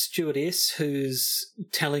a stewardess who's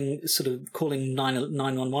calling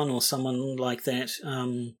 911 or someone like that,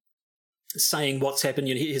 saying what's happened.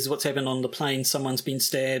 Here's what's happened on the plane. Someone's been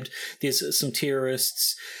stabbed. There's some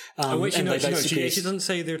terrorists. She doesn't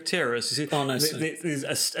say they're terrorists.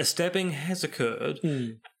 A stabbing has occurred.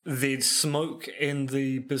 There's smoke in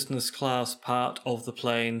the business class part of the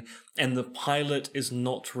plane, and the pilot is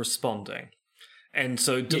not responding. And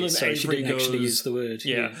so Dylan Avery goes... actually use the word.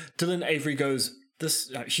 Yeah. Dylan Avery goes,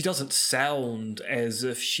 she doesn't sound as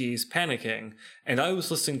if she's panicking. And I was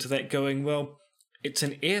listening to that going, well, it's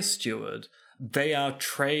an air steward. They are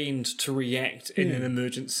trained to react in an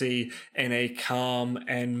emergency in a calm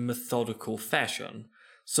and methodical fashion.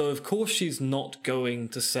 So of course she's not going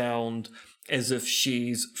to sound as if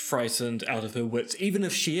she's frightened out of her wits. Even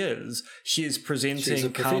if she is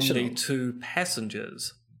presenting calmly to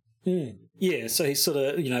passengers. Yeah, so he's sort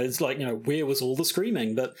of, it's like, where was all the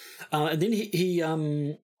screaming? But and then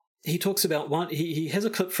he talks about one. He has a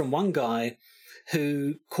clip from one guy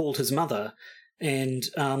who called his mother, and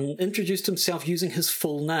introduced himself using his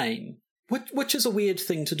full name, which is a weird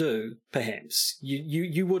thing to do, perhaps.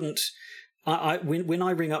 You wouldn't... When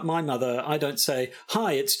I ring up my mother, I don't say,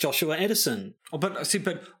 "Hi, it's Joshua Addison." Oh, but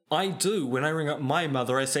I do. When I ring up my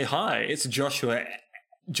mother, I say, "Hi, it's Joshua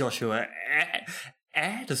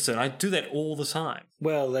Addison." I do that all the time.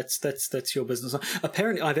 Well, that's your business.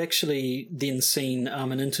 Apparently, I've actually then seen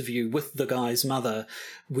an interview with the guy's mother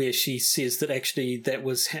where she says that actually that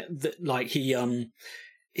was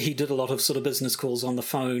he did a lot of sort of business calls on the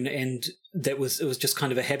phone, and it was just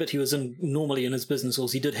kind of a habit. He was normally in his business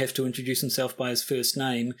calls, he did have to introduce himself by his first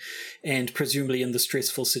name, and presumably in the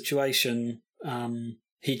stressful situation,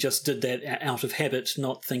 he just did that out of habit,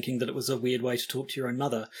 not thinking that it was a weird way to talk to your own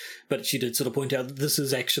mother. But she did sort of point out that this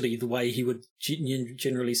is actually the way he would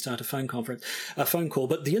generally start a phone call.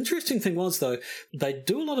 But the interesting thing was, though, they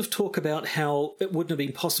do a lot of talk about how it wouldn't have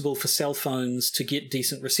been possible for cell phones to get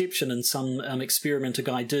decent reception. And some experiment a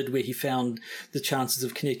guy did where he found the chances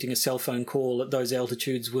of connecting a cell phone call at those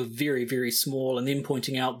altitudes were very, very small, and then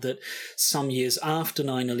pointing out that some years after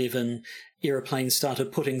 9/11, aeroplanes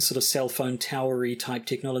started putting sort of cell phone towery type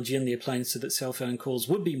technology in their planes so that cell phone calls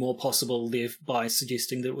would be more possible, thereby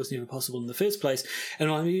suggesting that it was never possible in the first place. And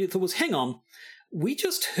I thought was, hang on, we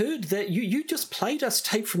just heard that you just played us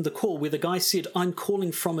tape from the call where the guy said, "I'm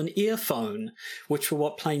calling from an earphone," which were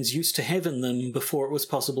what planes used to have in them before it was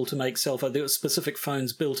possible to make cell phone. There were specific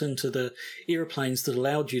phones built into the airplanes that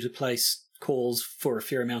allowed you to place calls for a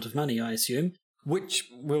fair amount of money, I assume. Which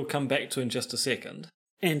we'll come back to in just a second.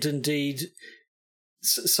 And indeed,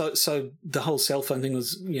 so the whole cell phone thing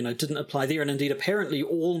was, didn't apply there. And indeed, apparently,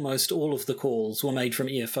 almost all of the calls were made from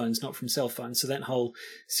earphones, not from cell phones. So that whole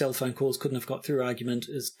cell phone calls couldn't have got through argument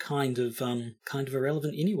is kind of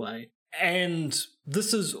irrelevant anyway. And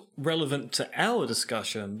this is relevant to our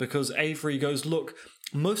discussion because Avery goes, look,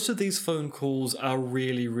 most of these phone calls are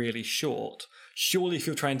really, really short. Surely if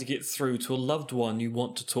you're trying to get through to a loved one, you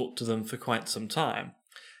want to talk to them for quite some time.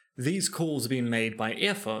 These calls are being made by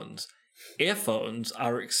earphones. Earphones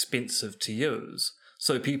are expensive to use,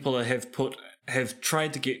 so people have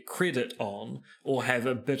tried to get credit on or have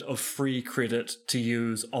a bit of free credit to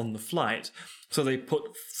use on the flight. So they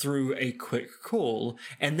put through a quick call,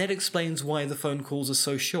 and that explains why the phone calls are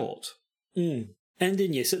so short. And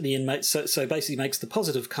then, yes, at the end, so basically makes the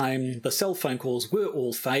positive claim the cell phone calls were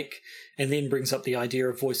all fake, and then brings up the idea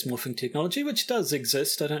of voice morphing technology, which does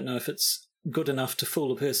exist. I don't know if it's good enough to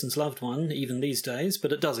fool a person's loved one, even these days,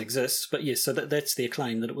 but it does exist. But yes, so that's their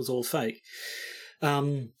claim, that it was all fake.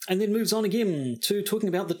 And then moves on again to talking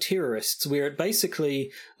about the terrorists, where it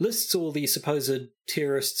basically lists all the supposed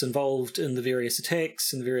terrorists involved in the various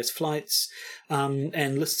attacks and the various flights,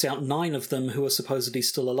 and lists out 9 of them who are supposedly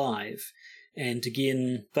still alive. And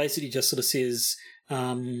again, basically just sort of says,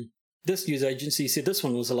 this news agency said this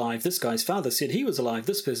one was alive, this guy's father said he was alive,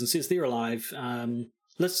 this person says they're alive,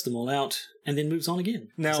 lists them all out, and then moves on again.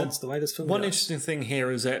 Now, that's the way this film one goes. interesting thing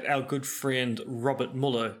here is that our good friend Robert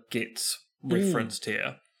Mueller gets referenced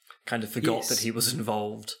here. Kind of forgot that he was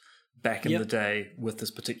involved back in the day with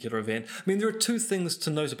this particular event. I mean, there are 2 things to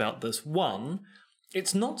note about this. One,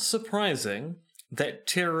 it's not surprising that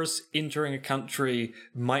terrorists entering a country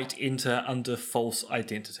might enter under false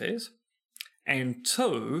identities. And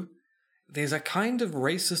 2, there's a kind of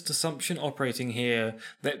racist assumption operating here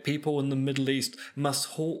that people in the Middle East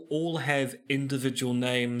must all have individual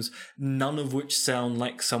names, none of which sound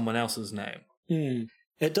like someone else's name.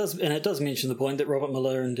 It does mention the point that Robert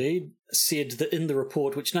Mueller indeed said that in the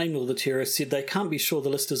report, which named all the terrorists, said they can't be sure the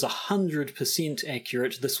list is 100%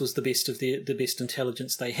 accurate. This was the best of the best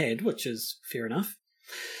intelligence they had, which is fair enough.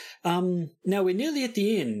 Now we're nearly at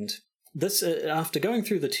the end. This, after going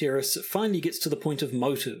through the terrorists, it finally gets to the point of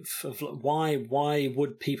motive, of why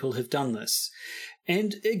would people have done this?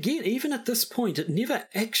 And again, even at this point, it never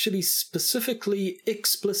actually specifically,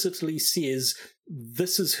 explicitly says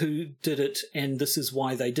this is who did it and this is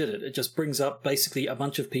why they did it. It just brings up basically a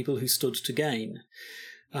bunch of people who stood to gain.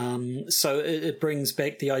 So it brings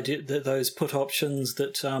back the idea that those put options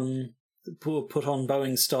that put on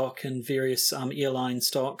Boeing stock and various airline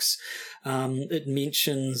stocks. It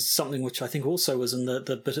mentions something which I think also was in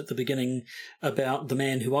the bit at the beginning about the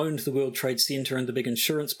man who owned the World Trade Center and the big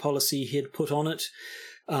insurance policy he had put on it.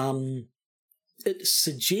 It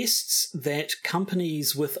suggests that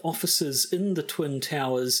companies with offices in the Twin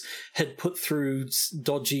Towers had put through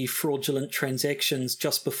dodgy, fraudulent transactions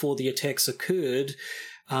just before the attacks occurred,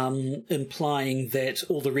 implying that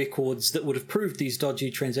all the records that would have proved these dodgy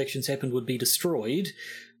transactions happened would be destroyed,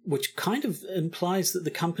 which kind of implies that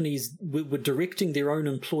the companies were directing their own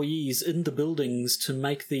employees in the buildings to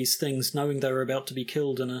make these things, knowing they were about to be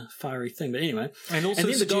killed in a fiery thing. But anyway. And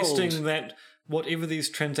also suggesting that whatever these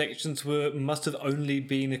transactions were must have only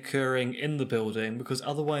been occurring in the building, because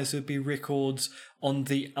otherwise there'd be records on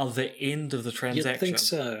the other end of the transaction. You'd think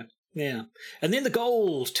so, yeah. And then the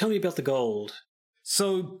gold. Tell me about the gold.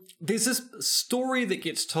 So there's this story that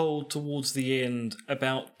gets told towards the end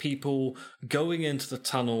about people going into the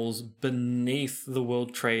tunnels beneath the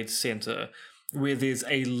World Trade Center where there's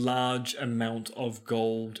a large amount of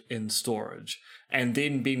gold in storage, and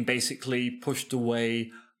then being basically pushed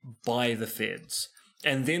away by the feds.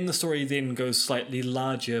 And then the story then goes slightly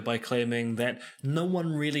larger by claiming that no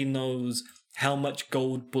one really knows how much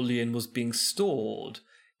gold bullion was being stored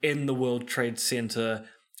in the World Trade Center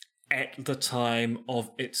at the time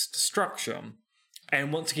of its destruction.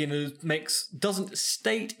 And once again, it doesn't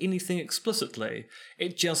state anything explicitly.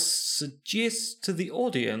 It just suggests to the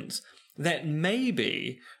audience that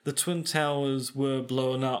maybe the Twin Towers were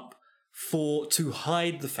blown up to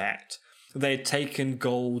hide the fact they had taken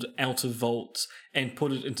gold out of vaults and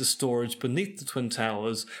put it into storage beneath the Twin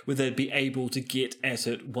Towers, where they'd be able to get at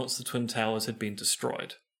it once the Twin Towers had been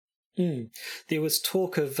destroyed. There was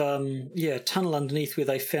talk of a tunnel underneath where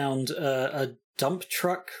they found a dump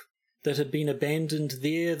truck that had been abandoned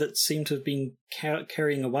there that seemed to have been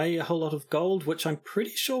carrying away a whole lot of gold, which I'm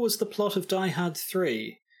pretty sure was the plot of Die Hard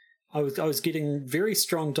 3. I was getting very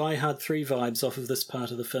strong Die Hard 3 vibes off of this part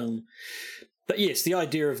of the film. But yes, the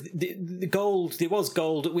idea of the gold, there was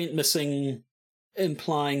gold, it went missing,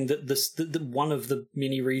 implying that one of the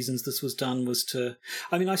many reasons this was done was to...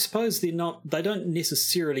 I mean, I suppose they don't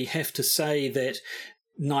necessarily have to say that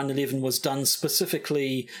 9/11 was done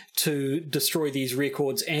specifically to destroy these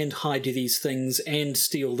records and hide these things and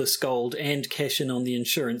steal this gold and cash in on the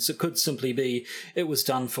insurance. It could simply be it was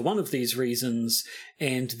done for one of these reasons,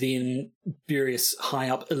 and then various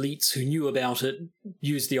high-up elites who knew about it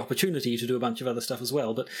used the opportunity to do a bunch of other stuff as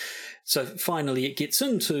well. But so finally it gets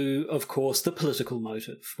into, of course, the political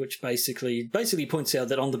motive, which basically points out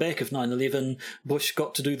that on the back of 9/11, Bush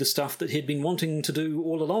got to do the stuff that he'd been wanting to do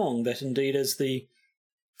all along, that indeed, as the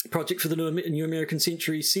Project for the New American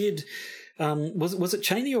Century said, was it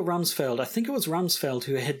Cheney or Rumsfeld? I think it was Rumsfeld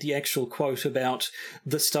who had the actual quote about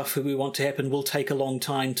the stuff that we want to happen will take a long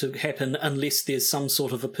time to happen unless there's some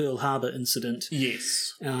sort of a Pearl Harbor incident.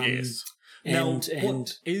 Yes, yes.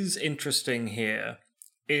 What is interesting here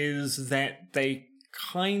is that they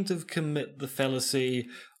kind of commit the fallacy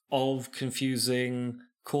of confusing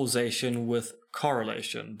causation with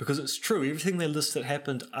correlation, because it's true, everything they list that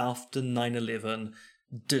happened after 9/11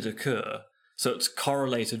 did occur. So it's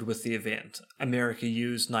correlated with the event. America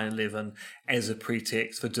used 9/11 as a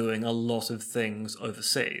pretext for doing a lot of things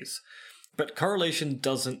overseas. But correlation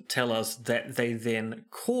doesn't tell us that they then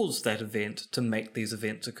caused that event to make these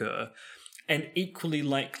events occur. An equally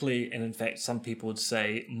likely, and in fact some people would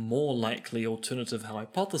say more likely alternative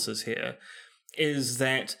hypothesis here, is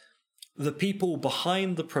that the people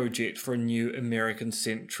behind the project for a new American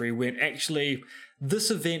century went, actually,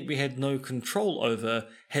 this event we had no control over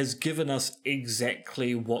has given us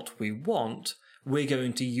exactly what we want. We're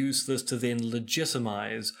going to use this to then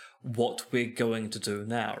legitimize what we're going to do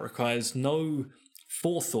now. It requires no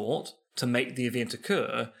forethought to make the event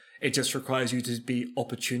occur. It just requires you to be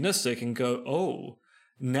opportunistic and go, oh,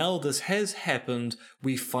 now this has happened,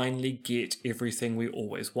 we finally get everything we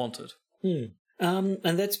always wanted. And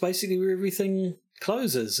that's basically where everything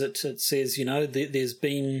closes. It says, there's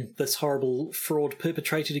been this horrible fraud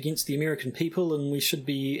perpetrated against the American people and we should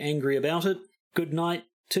be angry about it. Good night,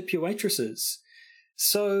 tip your waitresses.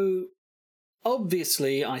 So,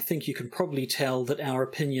 obviously, I think you can probably tell that our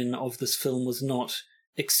opinion of this film was not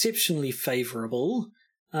exceptionally favourable.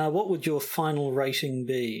 What would your final rating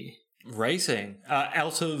be? Rating?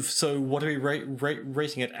 So what are we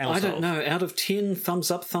rating it out of? I don't know. Out of 10, thumbs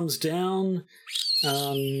up, thumbs down?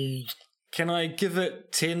 Can I give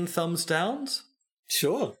it 10 thumbs downs?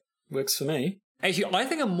 Sure. Works for me. Actually, I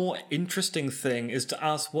think a more interesting thing is to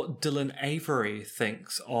ask what Dylan Avery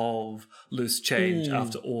thinks of Loose Change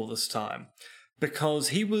after all this time. Because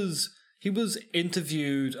he was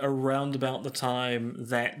interviewed around about the time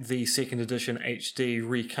that the second edition HD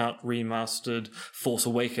recut remastered Force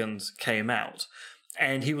Awakens came out.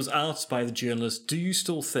 And he was asked by the journalist, do you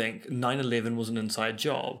still think 9/11 was an inside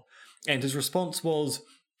job? And his response was,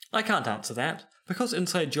 I can't answer that, because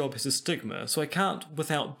inside job has a stigma, so I can't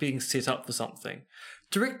without being set up for something.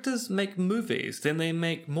 Directors make movies, then they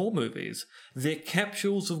make more movies. They're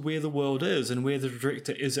capsules of where the world is and where the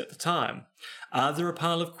director is at the time. Are there a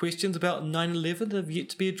pile of questions about 9/11 that have yet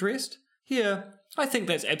to be addressed? Yeah, I think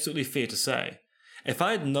that's absolutely fair to say. If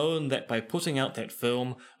I had known that by putting out that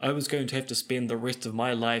film, I was going to have to spend the rest of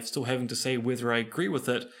my life still having to say whether I agree with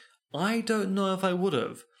it, I don't know if I would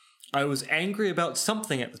have. I was angry about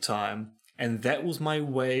something at the time, and that was my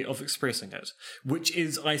way of expressing it, which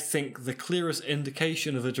is, I think, the clearest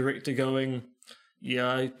indication of a director going,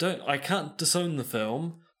 yeah, I can't disown the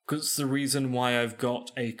film, because it's the reason why I've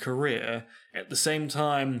got a career. At the same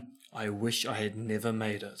time, I wish I had never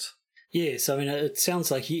made it. Yes, I mean, it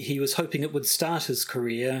sounds like he was hoping it would start his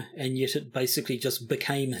career, and yet it basically just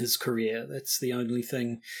became his career. That's the only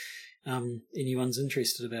thing anyone's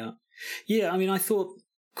interested about. Yeah, I mean, I thought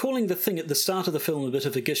calling the thing at the start of the film a bit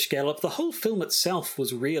of a gish gallop, the whole film itself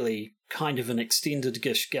was really kind of an extended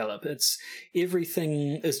gish gallop.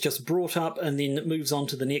 Everything is just brought up and then it moves on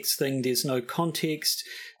to the next thing. There's no context.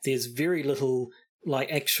 There's very little,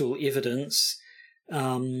 actual evidence.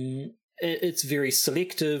 It's very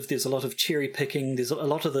selective. There's a lot of cherry picking. There's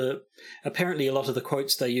apparently a lot of the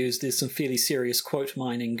quotes they use. There's some fairly serious quote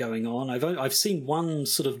mining going on. I've seen one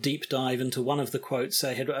sort of deep dive into one of the quotes.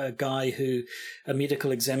 They had a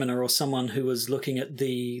medical examiner or someone who was looking at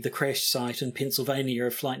the crash site in Pennsylvania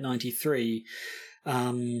of Flight 93,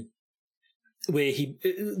 where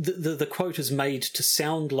the quote is made to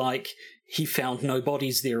sound like he found no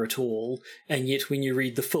bodies there at all, and yet when you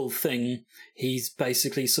read the full thing, he's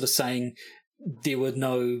basically sort of saying there were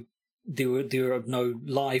no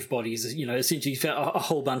live bodies. Essentially he found a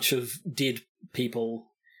whole bunch of dead people,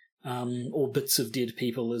 or bits of dead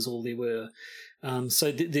people is all there were.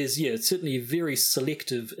 So it's certainly very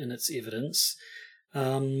selective in its evidence.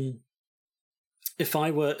 If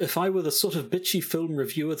I were the sort of bitchy film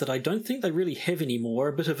reviewer that I don't think they really have anymore,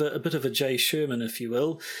 a bit of a Jay Sherman, if you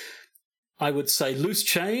will, I would say loose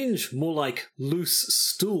change, more like loose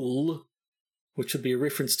stool, which would be a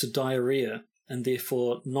reference to diarrhea, and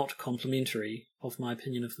therefore not complimentary of my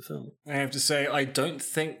opinion of the film. I have to say, I don't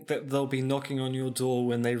think that they'll be knocking on your door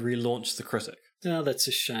when they relaunch The Critic. Oh, that's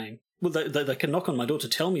a shame. Well, they can knock on my door to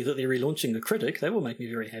tell me that they're relaunching The Critic. That will make me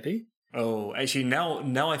very happy. Oh, actually,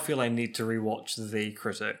 now I feel I need to rewatch The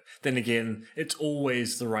Critic. Then again, it's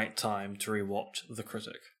always the right time to rewatch The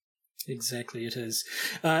Critic. Exactly, it is.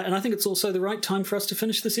 And I think it's also the right time for us to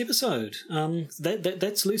finish this episode.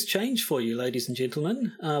 That's loose change for you, ladies and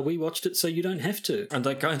gentlemen. We watched it so you don't have to. And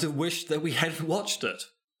I kind of wish that we hadn't watched it.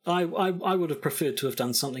 I would have preferred to have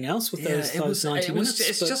done something else with those 90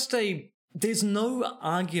 minutes. There's no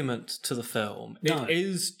argument to the film. No. It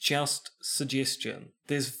is just suggestion.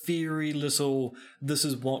 There's very little, this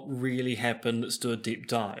is what really happened, let's do a deep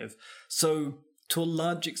dive. So, to a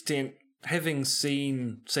large extent, having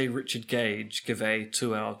seen, say, Richard Gage give a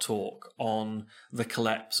 2-hour talk on the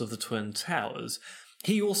collapse of the Twin Towers,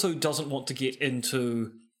 he also doesn't want to get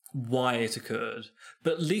into why it occurred,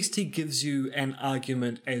 but at least he gives you an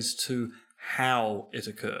argument as to how it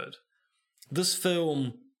occurred. This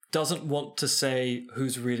film doesn't want to say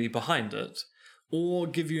who's really behind it, or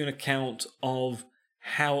give you an account of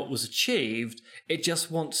how it was achieved. It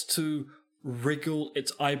just wants to wriggle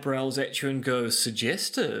its eyebrows at you and go,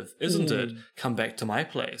 suggestive, isn't it? Come back to my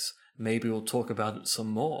place. Maybe we'll talk about it some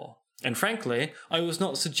more. And frankly, I was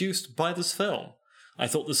not seduced by this film. I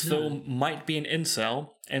thought this film might be an incel,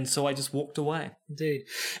 and so I just walked away. Indeed.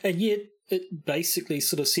 And yet, it basically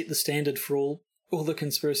sort of set the standard for all the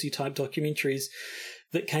conspiracy-type documentaries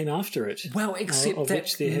that came after it. Well, except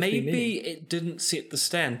that maybe it didn't set the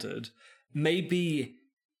standard. Maybe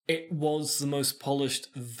it was the most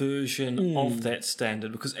polished version of that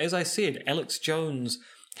standard. Because as I said, Alex Jones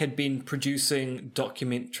had been producing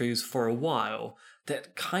documentaries for a while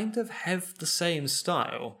that kind of have the same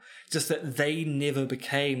style, just that they never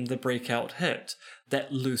became the breakout hit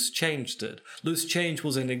that Loose Change did. Loose Change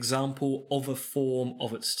was an example of a form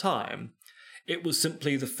of its time. It was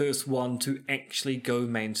simply the first one to actually go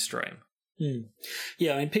mainstream.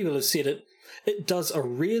 Yeah, I mean, people have said it does a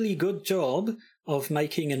really good job of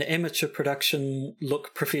making an amateur production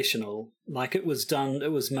look professional. Like it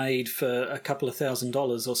was made for a couple of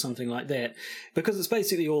 $1,000s or something like that, because it's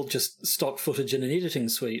basically all just stock footage in an editing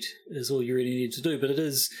suite is all you really need to do. But it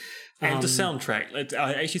is... And the soundtrack.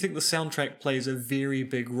 I actually think the soundtrack plays a very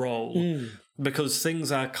big role because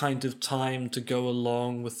things are kind of timed to go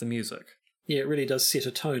along with the music. Yeah, it really does set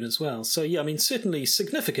a tone as well. So, yeah, I mean, certainly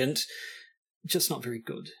significant, just not very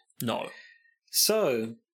good. No.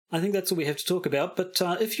 So, I think that's all we have to talk about. But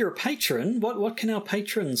if you're a patron, what can our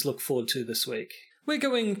patrons look forward to this week? We're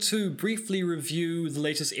going to briefly review the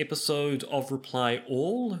latest episode of Reply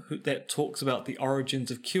All that talks about the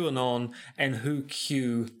origins of QAnon and who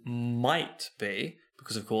Q might be,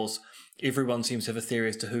 because, of course, Everyone seems to have a theory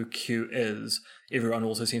as to who Q is. Everyone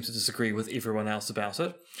also seems to disagree with everyone else about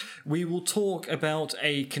it. We will talk about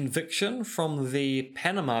a conviction from the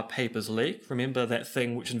Panama Papers leak. Remember that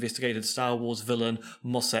thing which investigated Star Wars villain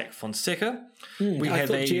Mossack Fonseca? I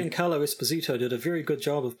thought Giancarlo Esposito did a very good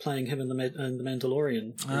job of playing him in The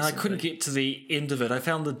Mandalorian. I couldn't get to the end of it. I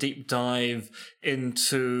found the deep dive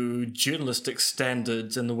into journalistic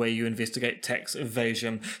standards and the way you investigate tax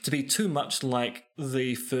evasion to be too much like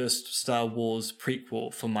the first Star Wars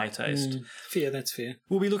prequel for my taste. Fair, that's fair.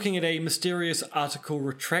 We'll be looking at a mysterious article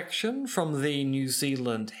retraction from the New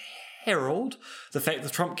Zealand Herald, the fact the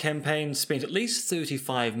Trump campaign spent at least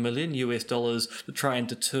 $35 million to try and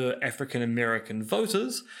deter African American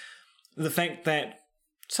voters, the fact that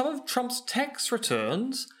some of Trump's tax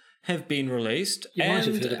returns have been released, you might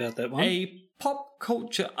have heard about that one. A pop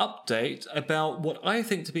culture update about what I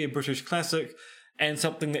think to be a British classic and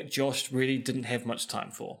something that Josh really didn't have much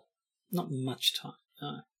time for. Not much time,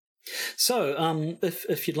 no. So,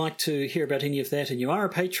 if you'd like to hear about any of that and you are a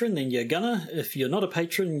patron, then you're gonna. If you're not a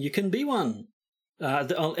patron, you can be one.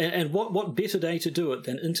 And what better day to do it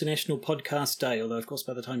than International Podcast Day? Although, of course,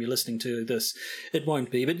 by the time you're listening to this, it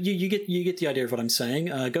won't be. But you get the idea of what I'm saying.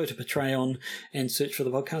 Go to Patreon and search for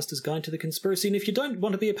the Podcaster's Guide to the Conspiracy. And if you don't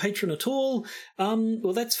want to be a patron at all,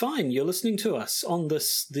 well, that's fine. You're listening to us on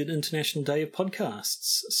the International Day of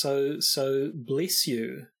Podcasts. So bless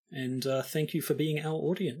you. And thank you for being our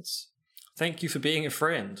audience. Thank you for being a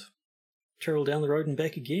friend. Travel down the road and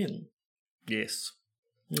back again. Yes.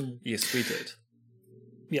 Yes, we did.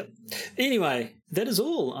 Yep. Anyway, that is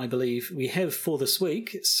all, I believe, we have for this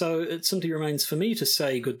week. So it simply remains for me to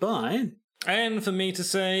say goodbye. And for me to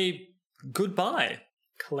say goodbye.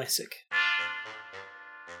 Classic.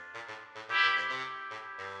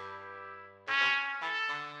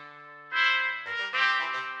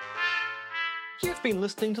 You've been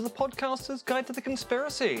listening to the Podcaster's Guide to the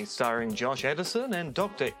Conspiracy, starring Josh Addison and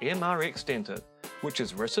Dr. M.R. Extended, which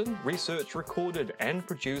is written, researched, recorded, and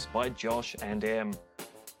produced by Josh and M.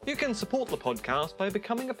 You can support the podcast by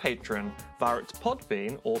becoming a patron via its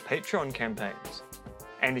Podbean or Patreon campaigns.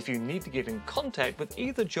 And if you need to get in contact with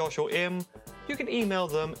either Josh or M, you can email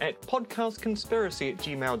them at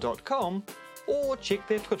podcastconspiracy@gmail.com or check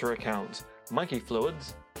their Twitter accounts,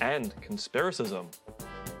 monkeyfluids and conspiracism.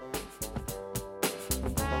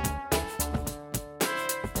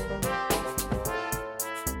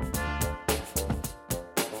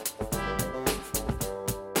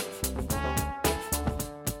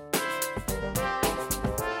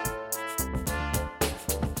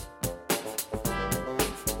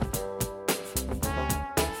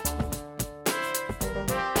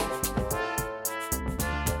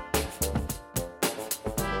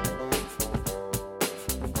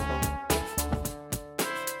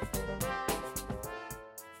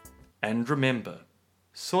 And remember,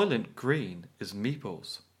 Soylent Green is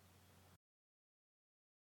meeples.